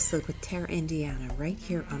my episode with Tara Indiana right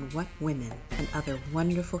here on What Women and Other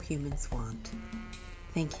Wonderful Humans Want.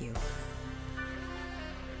 Thank you.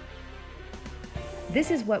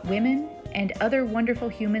 This is What Women and Other Wonderful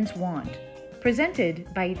Humans Want, presented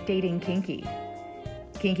by Dating Kinky.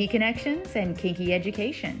 Kinky connections and kinky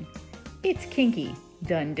education. It's kinky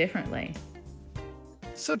done differently.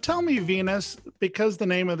 So tell me, Venus, because the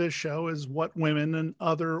name of this show is What Women and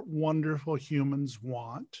Other Wonderful Humans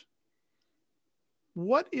Want,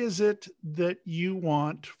 what is it that you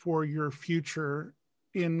want for your future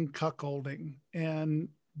in cuckolding and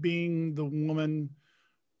being the woman?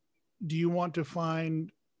 Do you want to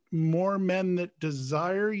find more men that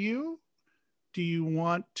desire you? Do you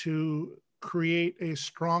want to create a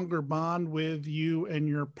stronger bond with you and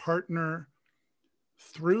your partner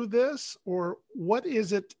through this? Or what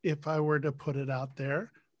is it, if I were to put it out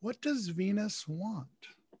there, what does Venus want?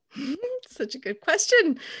 Such a good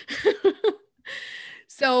question.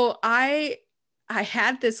 So I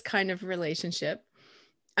had this kind of relationship.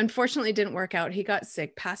 Unfortunately, it didn't work out. He got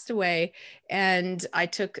sick, passed away, and I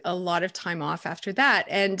took a lot of time off after that.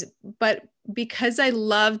 But because I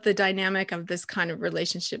loved the dynamic of this kind of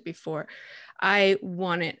relationship before, I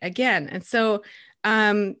want it again. And so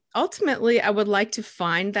ultimately, I would like to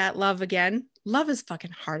find that love again. Love is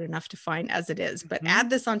fucking hard enough to find as it is, but add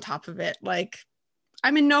this on top of it. Like,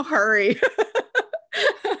 I'm in no hurry.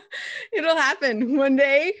 It'll happen one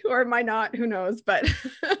day, or it might not, who knows? But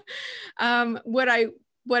what I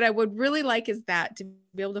would really like is that, to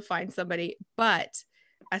be able to find somebody. But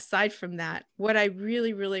aside from that, what I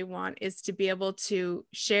really, really want is to be able to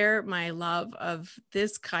share my love of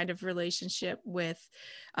this kind of relationship with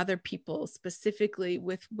other people, specifically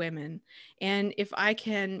with women. And if I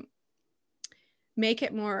can make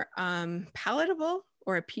it more palatable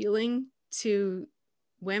or appealing to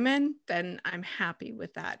women, then I'm happy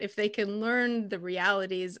with that. If they can learn the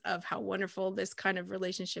realities of how wonderful this kind of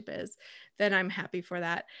relationship is, then I'm happy for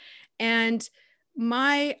that. And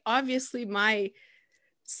my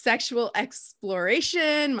sexual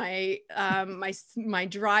exploration, my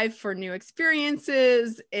drive for new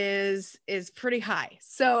experiences is pretty high.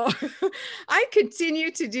 So I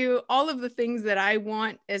continue to do all of the things that I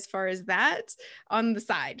want as far as that on the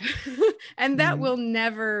side. And that will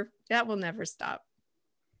never stop.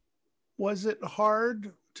 Was it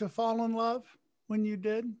hard to fall in love when you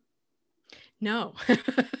did? No.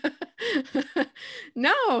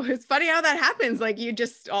 No, it's funny how that happens. Like, you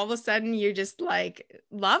just, all of a sudden, you just like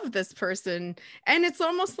love this person. And it's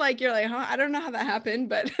almost like you're like, huh, I don't know how that happened,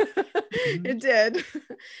 but it did.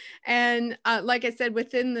 And like I said,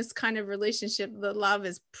 within this kind of relationship, the love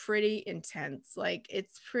is pretty intense. Like,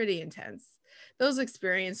 it's pretty intense. Those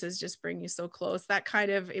experiences just bring you so close. That kind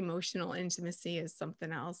of emotional intimacy is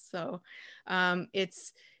something else. So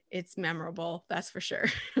it's memorable, that's for sure.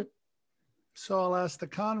 So I'll ask the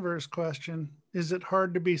converse question. Is it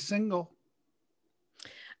hard to be single?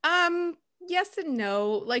 Yes and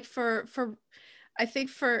no. Like I think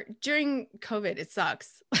during COVID, it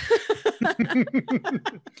sucks.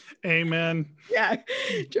 Amen. Yeah.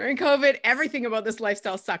 During COVID, everything about this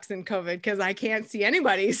lifestyle sucks in COVID because I can't see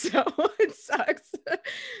anybody. So it sucks.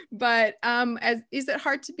 But is it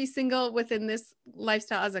hard to be single within this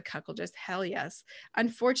lifestyle as a cuckoldress? Hell yes.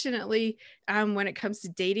 Unfortunately, when it comes to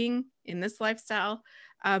dating in this lifestyle,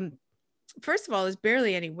 first of all, there's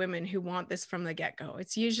barely any women who want this from the get-go.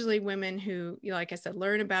 It's usually women who, like I said,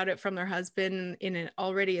 learn about it from their husband in an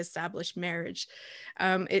already established marriage.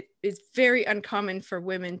 It's very uncommon for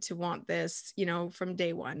women to want this, from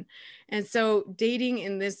day one. And so dating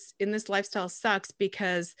in this lifestyle sucks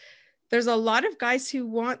because there's a lot of guys who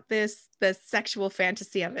want the sexual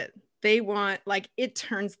fantasy of it. They want, like, it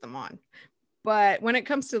turns them on. But when it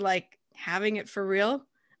comes to like having it for real,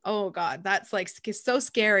 oh God, that's like so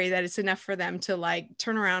scary that it's enough for them to like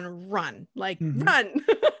turn around and run, run.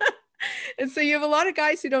 And so you have a lot of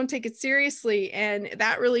guys who don't take it seriously. And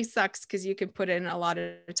that really sucks because you can put in a lot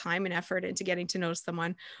of time and effort into getting to know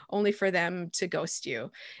someone only for them to ghost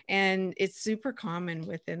you. And it's super common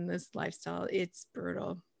within this lifestyle. It's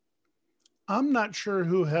brutal. I'm not sure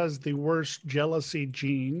who has the worst jealousy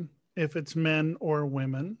gene, if it's men or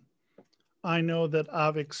women. I know that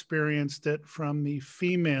I've experienced it from the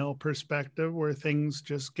female perspective where things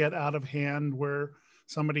just get out of hand, where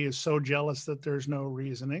somebody is so jealous that there's no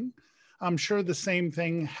reasoning. I'm sure the same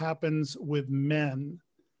thing happens with men.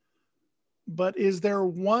 But is there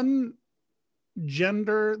one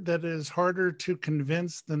gender that is harder to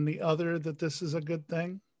convince than the other that this is a good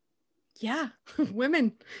thing? Yeah,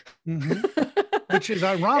 women. Which is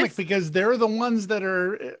ironic because they're the ones that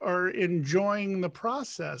are enjoying the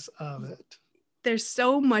process of it. There's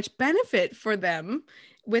so much benefit for them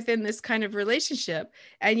within this kind of relationship.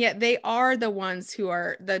 And yet they are the ones who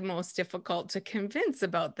are the most difficult to convince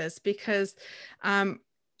about this because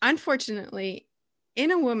unfortunately,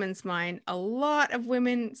 in a woman's mind, a lot of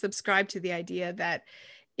women subscribe to the idea that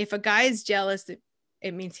if a guy is jealous,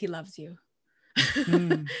 it means he loves you.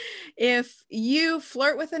 If you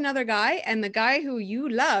flirt with another guy and the guy who you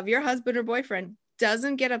love, your husband or boyfriend,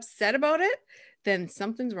 doesn't get upset about it, then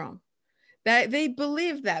something's wrong. That they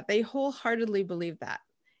believe that. They wholeheartedly believe that.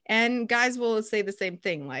 And guys will say the same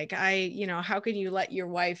thing. Like, how can you let your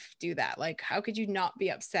wife do that? Like, how could you not be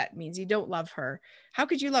upset? It means you don't love her. How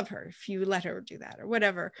could you love her if you let her do that or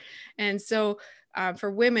whatever? And so for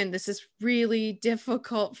women, this is really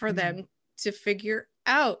difficult for them to figure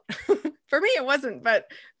out. For me, it wasn't, but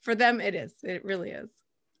for them, it is. It really is.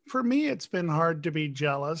 For me, it's been hard to be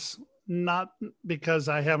jealous, not because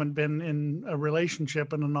I haven't been in a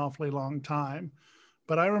relationship in an awfully long time,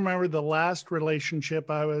 but I remember the last relationship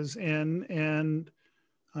I was in, and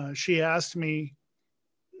she asked me,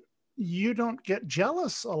 "You don't get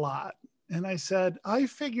jealous a lot?" And I said, "I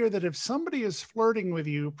figure that if somebody is flirting with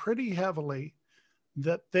you pretty heavily,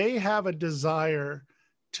 that they have a desire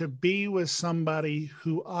to be with somebody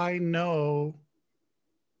who I know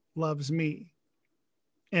loves me.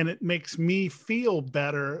 And it makes me feel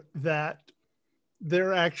better that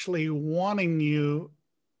they're actually wanting you.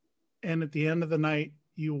 And at the end of the night,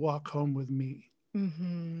 you walk home with me."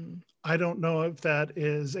 I don't know if that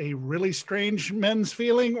is a really strange men's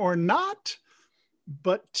feeling or not,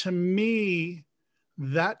 but to me,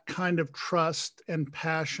 that kind of trust and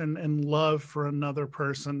passion and love for another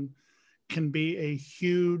person can be a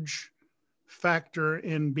huge factor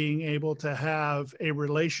in being able to have a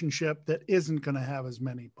relationship that isn't going to have as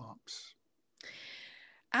many bumps.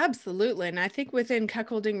 Absolutely. And I think within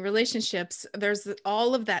cuckolding relationships, there's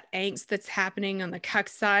all of that angst that's happening on the cuck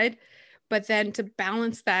side. But then to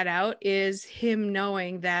balance that out is him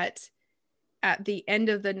knowing that at the end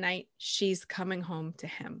of the night, she's coming home to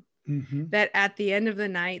him. That at the end of the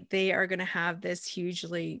night, they are going to have this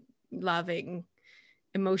hugely loving,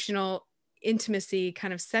 emotional intimacy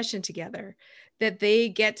kind of session together, that they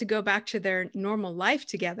get to go back to their normal life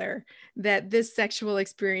together, that this sexual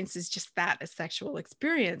experience is just that, a sexual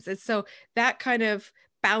experience. And so that kind of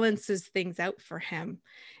balances things out for him.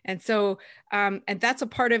 And so, and that's a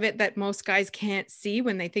part of it that most guys can't see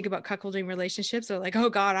when they think about cuckolding relationships. They're like, oh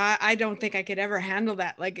God, I don't think I could ever handle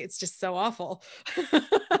that. Like, it's just so awful.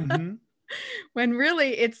 When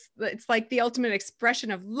really it's like the ultimate expression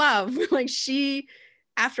of love. Like she,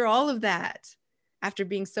 after all of that, after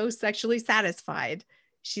being so sexually satisfied,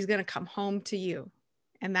 she's going to come home to you.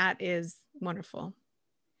 And that is wonderful.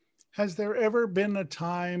 Has there ever been a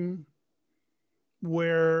time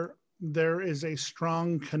where there is a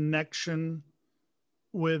strong connection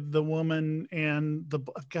with the woman and the,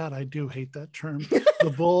 God, I do hate that term,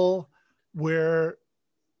 the bull, where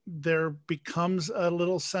there becomes a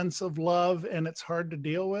little sense of love and it's hard to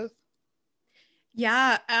deal with?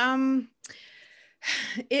 Yeah.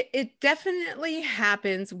 It definitely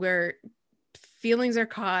happens where feelings are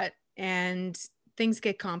caught and things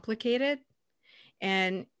get complicated,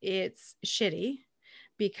 and it's shitty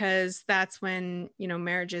because that's when,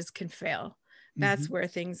 marriages can fail. That's where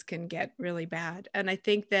things can get really bad. And I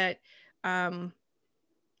think that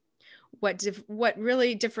what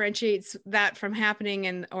really differentiates that from happening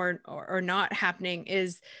and or not happening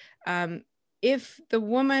is if the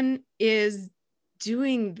woman is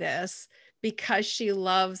doing this because she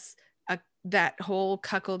loves that whole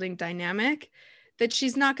cuckolding dynamic, that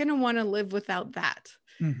she's not going to want to live without that.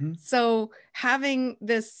 Mm-hmm. So having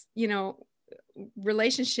this,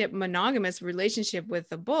 monogamous relationship with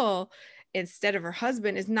the bull instead of her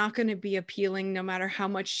husband is not going to be appealing no matter how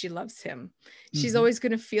much she loves him. She's always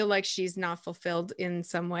going to feel like she's not fulfilled in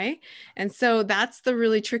some way. And so that's the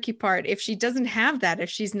really tricky part. If she doesn't have that, if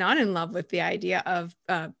she's not in love with the idea of,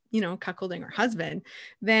 cuckolding her husband,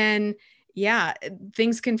 then yeah,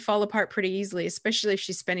 things can fall apart pretty easily, especially if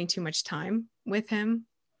she's spending too much time with him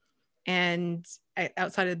and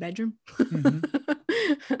outside of the bedroom.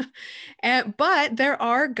 But there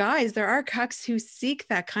are cucks who seek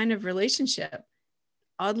that kind of relationship.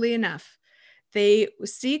 Oddly enough, they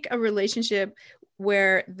seek a relationship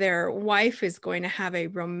where their wife is going to have a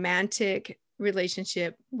romantic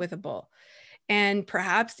relationship with a bull. And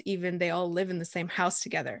perhaps even they all live in the same house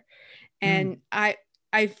together. And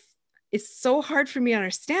it's so hard for me to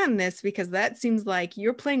understand this, because that seems like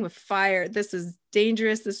you're playing with fire. This is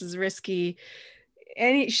dangerous. This is risky.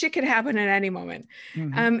 Any shit could happen at any moment.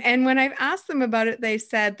 And when I've asked them about it, they've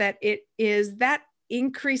said that it is that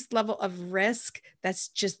increased level of risk that's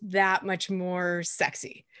just that much more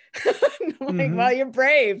sexy. Well, you're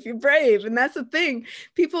brave. And that's the thing.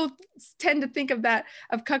 People tend to think of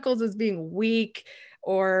cuckolds as being weak,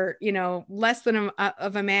 or less than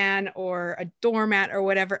of a man, or a doormat or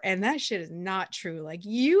whatever. And that shit is not true. Like,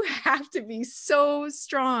 you have to be so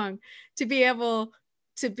strong to be able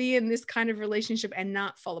to be in this kind of relationship and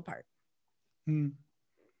not fall apart.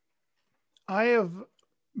 I have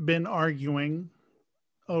been arguing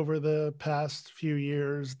over the past few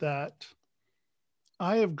years that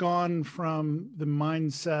I have gone from the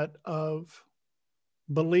mindset of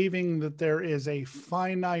believing that there is a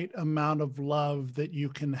finite amount of love that you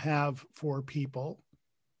can have for people,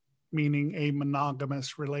 meaning a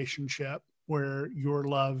monogamous relationship where your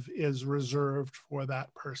love is reserved for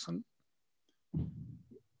that person,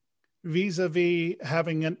 vis-a-vis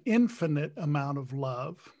having an infinite amount of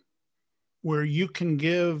love where you can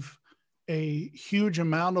give a huge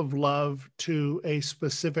amount of love to a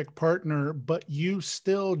specific partner, but you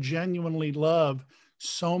still genuinely love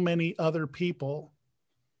so many other people.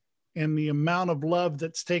 And the amount of love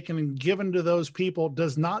that's taken and given to those people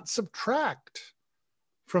does not subtract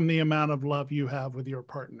from the amount of love you have with your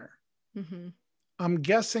partner. I'm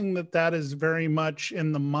guessing that is very much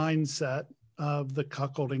in the mindset of the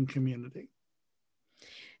cuckolding community.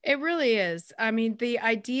 It really is. I mean, the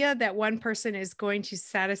idea that one person is going to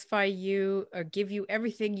satisfy you or give you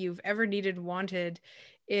everything you've ever needed, wanted,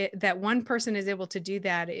 that one person is able to do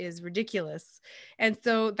that is ridiculous. And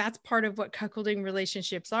so that's part of what cuckolding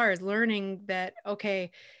relationships are, is learning that,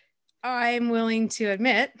 okay, I'm willing to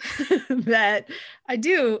admit that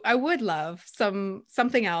I would love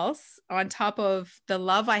something else on top of the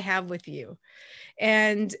love I have with you,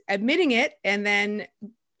 and admitting it, and then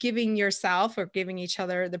giving yourself or giving each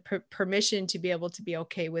other the permission to be able to be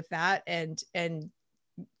okay with that, and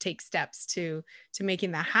take steps to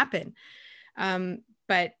making that happen.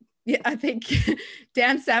 But yeah, I think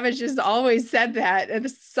Dan Savage has always said that, and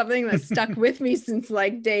this is something that stuck with me since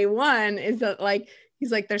like day one, is that like,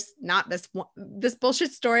 he's like, there's not this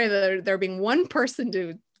bullshit story that there being one person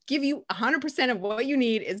to give you 100% of what you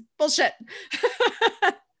need is bullshit.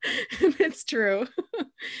 It's true.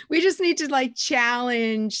 We just need to like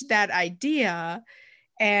challenge that idea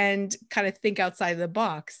and kind of think outside the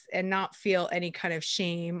box and not feel any kind of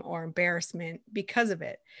shame or embarrassment because of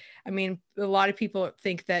it. I mean, a lot of people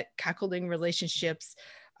think that cuckolding relationships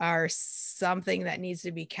are something that needs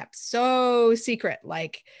to be kept so secret,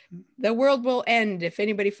 like the world will end if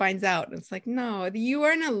anybody finds out. And it's like, no, you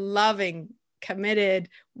are in a loving, committed,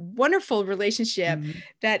 wonderful relationship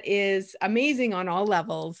that is amazing on all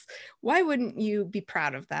levels. Why wouldn't you be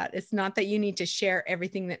proud of that? It's not that you need to share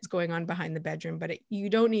everything that's going on behind the bedroom, but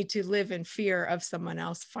you don't need to live in fear of someone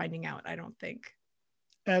else finding out, I don't think.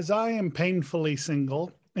 As I am painfully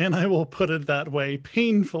single, and I will put it that way,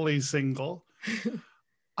 painfully single,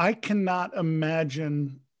 I cannot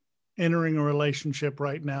imagine entering a relationship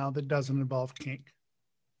right now that doesn't involve kink.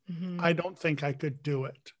 I don't think I could do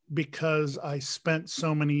it because I spent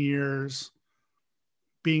so many years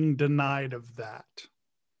being denied of that.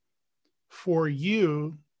 For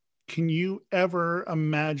you, can you ever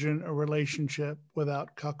imagine a relationship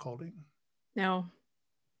without cuckolding? No.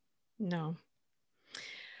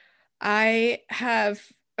 I have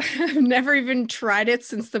never even tried it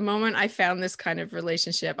since the moment I found this kind of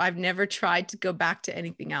relationship. I've never tried to go back to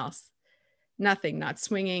anything else. nothing, not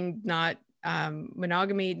swinging, not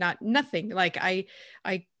monogamy, not nothing. Like I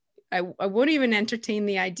won't even entertain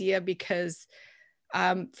the idea because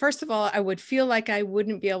first of all, I would feel like I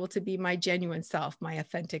wouldn't be able to be my genuine self, my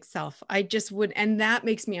authentic self. I just would. And that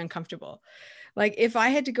makes me uncomfortable. Like if I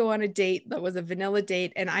had to go on a date that was a vanilla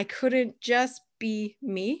date and I couldn't just be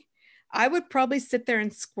me, I would probably sit there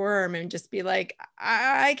and squirm and just be like,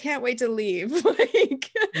 I can't wait to leave. Like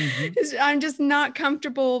I'm just not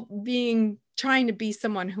comfortable trying to be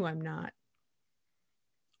someone who I'm not.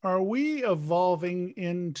 Are we evolving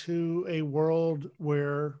into a world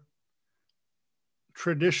where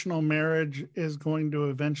traditional marriage is going to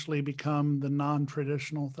eventually become the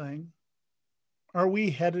non-traditional thing? Are we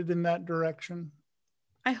headed in that direction?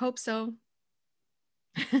 I hope so.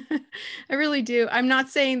 I really do. I'm not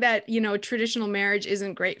saying that, traditional marriage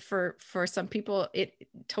isn't great for some people. It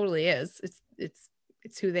totally is. It's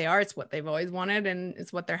who they are. It's what they've always wanted and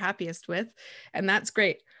it's what they're happiest with. And that's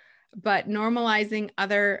great. But normalizing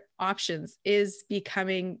other options is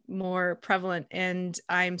becoming more prevalent. And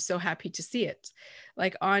I'm so happy to see it.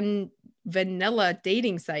 Like on vanilla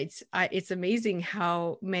dating sites, it's amazing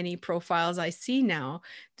how many profiles I see now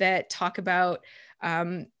that talk about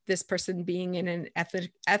this person being in an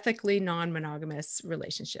ethically non-monogamous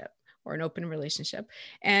relationship or an open relationship.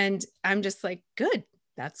 And I'm just like, good.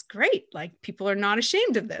 That's great. Like people are not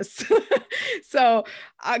ashamed of this. So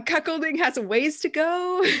cuckolding has a ways to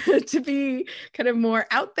go to be kind of more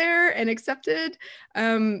out there and accepted.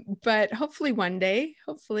 But hopefully one day,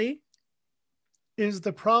 hopefully. Is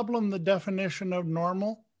the problem the definition of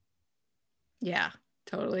normal? Yeah,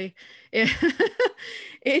 totally.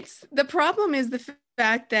 It's the problem is the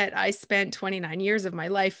fact that I spent 29 years of my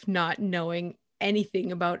life not knowing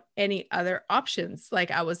anything about any other options.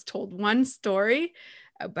 Like I was told one story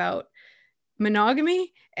about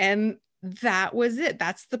monogamy and that was it.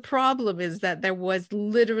 That's the problem, is that there was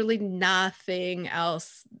literally nothing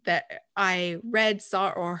else that I read,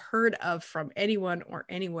 saw, or heard of from anyone or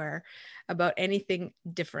anywhere about anything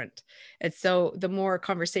different. And so the more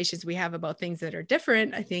conversations we have about things that are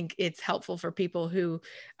different, I think it's helpful for people who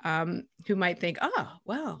might think, oh,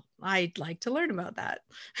 well, I'd like to learn about that.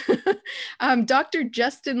 Dr.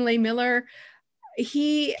 Justin Lay Miller,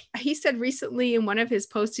 he said recently in one of his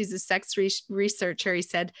posts, he's a sex researcher, he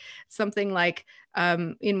said something like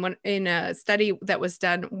in a study that was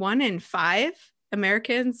done, 1 in 5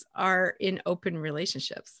 Americans are in open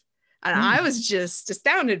relationships. And I was just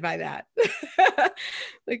astounded by that.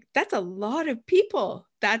 Like that's a lot of people.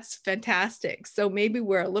 That's fantastic. So maybe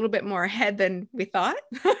we're a little bit more ahead than we thought.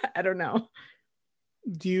 I don't know.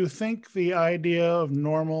 Do you think the idea of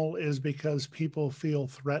normal is because people feel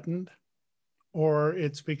threatened? Or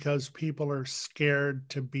it's because people are scared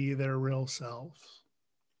to be their real selves?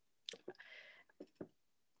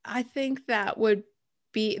 I think that's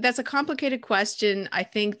a complicated question. I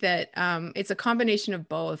think that it's a combination of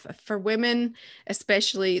both. For women,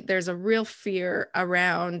 especially, there's a real fear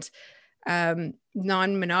around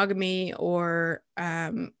non-monogamy or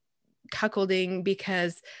cuckolding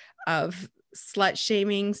because of slut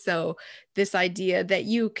shaming. So this idea that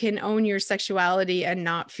you can own your sexuality and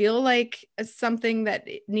not feel like something that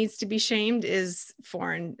needs to be shamed is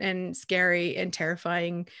foreign and scary and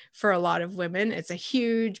terrifying for a lot of women. It's a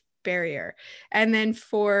huge barrier. And then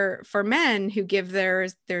for men who give their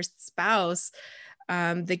spouse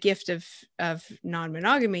the gift of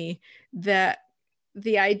non-monogamy, that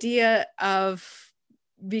the idea of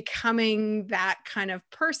becoming that kind of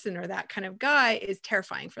person or that kind of guy is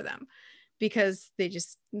terrifying for them, because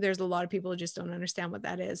there's a lot of people who just don't understand what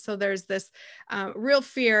that is. So there's this real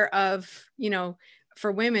fear of,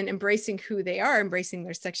 for women embracing who they are, embracing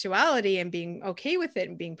their sexuality and being okay with it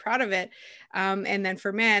and being proud of it. And then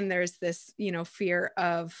for men, there's this, fear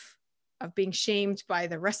of being shamed by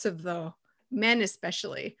the rest of the men,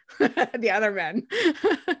 especially the other men.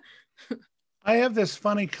 I have this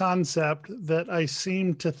funny concept that I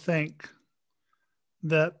seem to think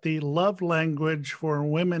that the love language for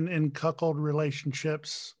women in cuckold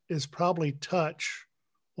relationships is probably touch,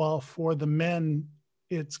 while for the men,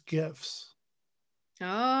 it's gifts.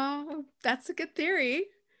 Oh, that's a good theory.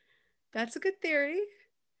 That's a good theory.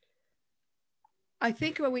 I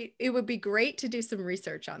think it would be great to do some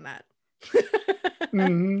research on that.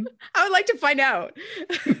 I would like to find out.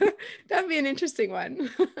 That'd be an interesting one.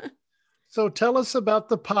 So tell us about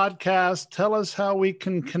the podcast. Tell us how we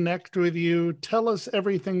can connect with you. Tell us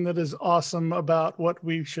everything that is awesome about what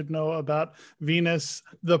we should know about Venus,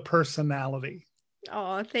 the personality.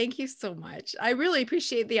 Oh, thank you so much. I really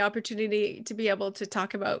appreciate the opportunity to be able to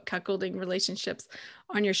talk about cuckolding relationships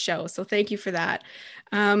on your show. So thank you for that.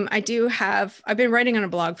 I've been writing on a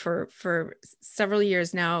blog for several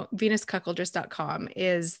years now. VenusCuckoldress.com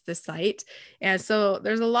is the site. And so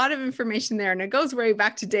there's a lot of information there, and it goes way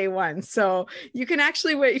back to day one. So you can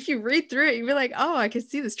actually, if you read through it, you'll be like, oh, I can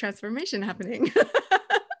see this transformation happening.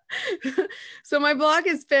 So my blog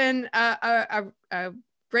has been a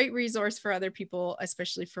great resource for other people,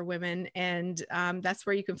 especially for women. And that's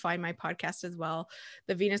where you can find my podcast as well,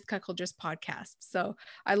 the Venus Cuckoldress podcast. So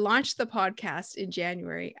I launched the podcast in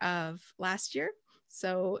January of last year.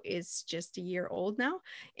 So it's just a year old now,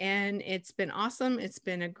 and it's been awesome. It's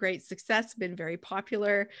been a great success, been very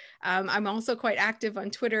popular. I'm also quite active on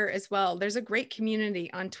Twitter as well. There's a great community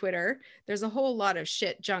on Twitter. There's a whole lot of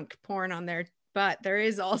shit, junk, porn on there, but there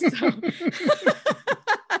is also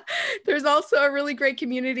there's also a really great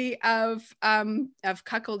community of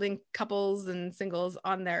cuckolding couples and singles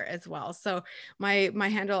on there as well. So my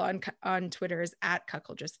handle on Twitter is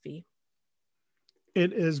 @CuckoldressV.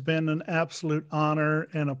 It has been an absolute honor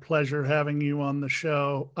and a pleasure having you on the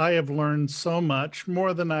show. I have learned so much,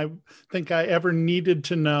 more than I think I ever needed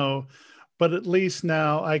to know, but at least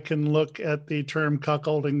now I can look at the term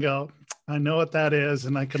cuckold and go, I know what that is.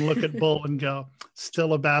 And I can look at bull and go,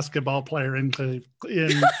 still a basketball player in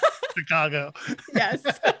Chicago. Yes.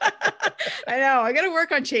 I know. I got to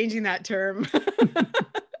work on changing that term.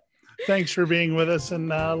 Thanks for being with us, and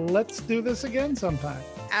let's do this again sometime.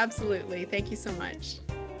 Absolutely. Thank you so much.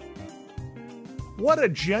 What a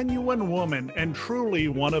genuine woman, and truly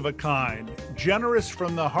one of a kind. Generous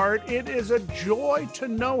from the heart, it is a joy to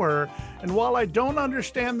know her. And while I don't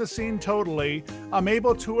understand the scene totally, I'm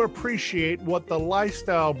able to appreciate what the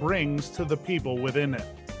lifestyle brings to the people within it.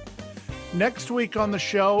 Next week on the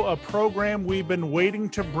show, a program we've been waiting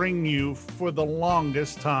to bring you for the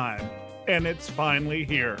longest time, and it's finally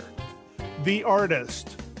here. The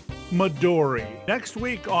artist, Midori. Next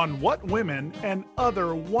week on What Women and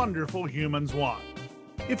Other Wonderful Humans Want.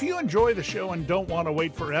 If you enjoy the show and don't want to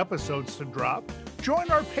wait for episodes to drop, join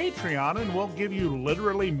our Patreon and we'll give you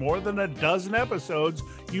literally more than a dozen episodes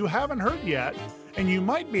you haven't heard yet, and you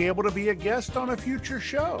might be able to be a guest on a future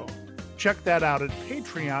show. Check that out at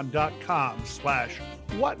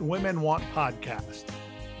patreon.com/whatwomenwantpodcast.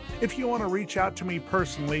 If you want to reach out to me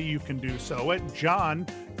personally, you can do so at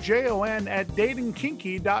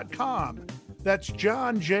JON@datingkinky.com. That's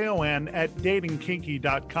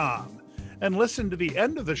JON@datingkinky.com. And listen to the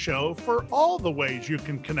end of the show for all the ways you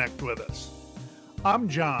can connect with us. I'm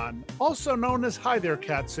John, also known as Hi There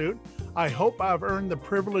Catsuit. I hope I've earned the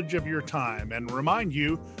privilege of your time and remind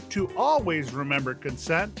you to always remember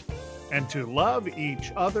consent and to love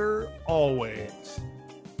each other always.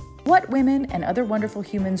 What Women and Other Wonderful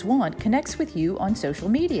Humans Want connects with you on social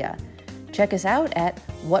media. Check us out at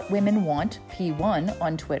What Women Want P1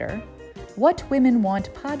 on Twitter, What Women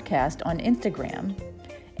Want Podcast on Instagram,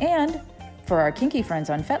 and for our kinky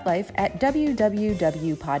friends on FetLife at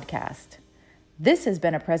WWW Podcast. This has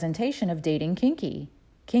been a presentation of Dating Kinky.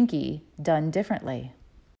 Kinky done differently.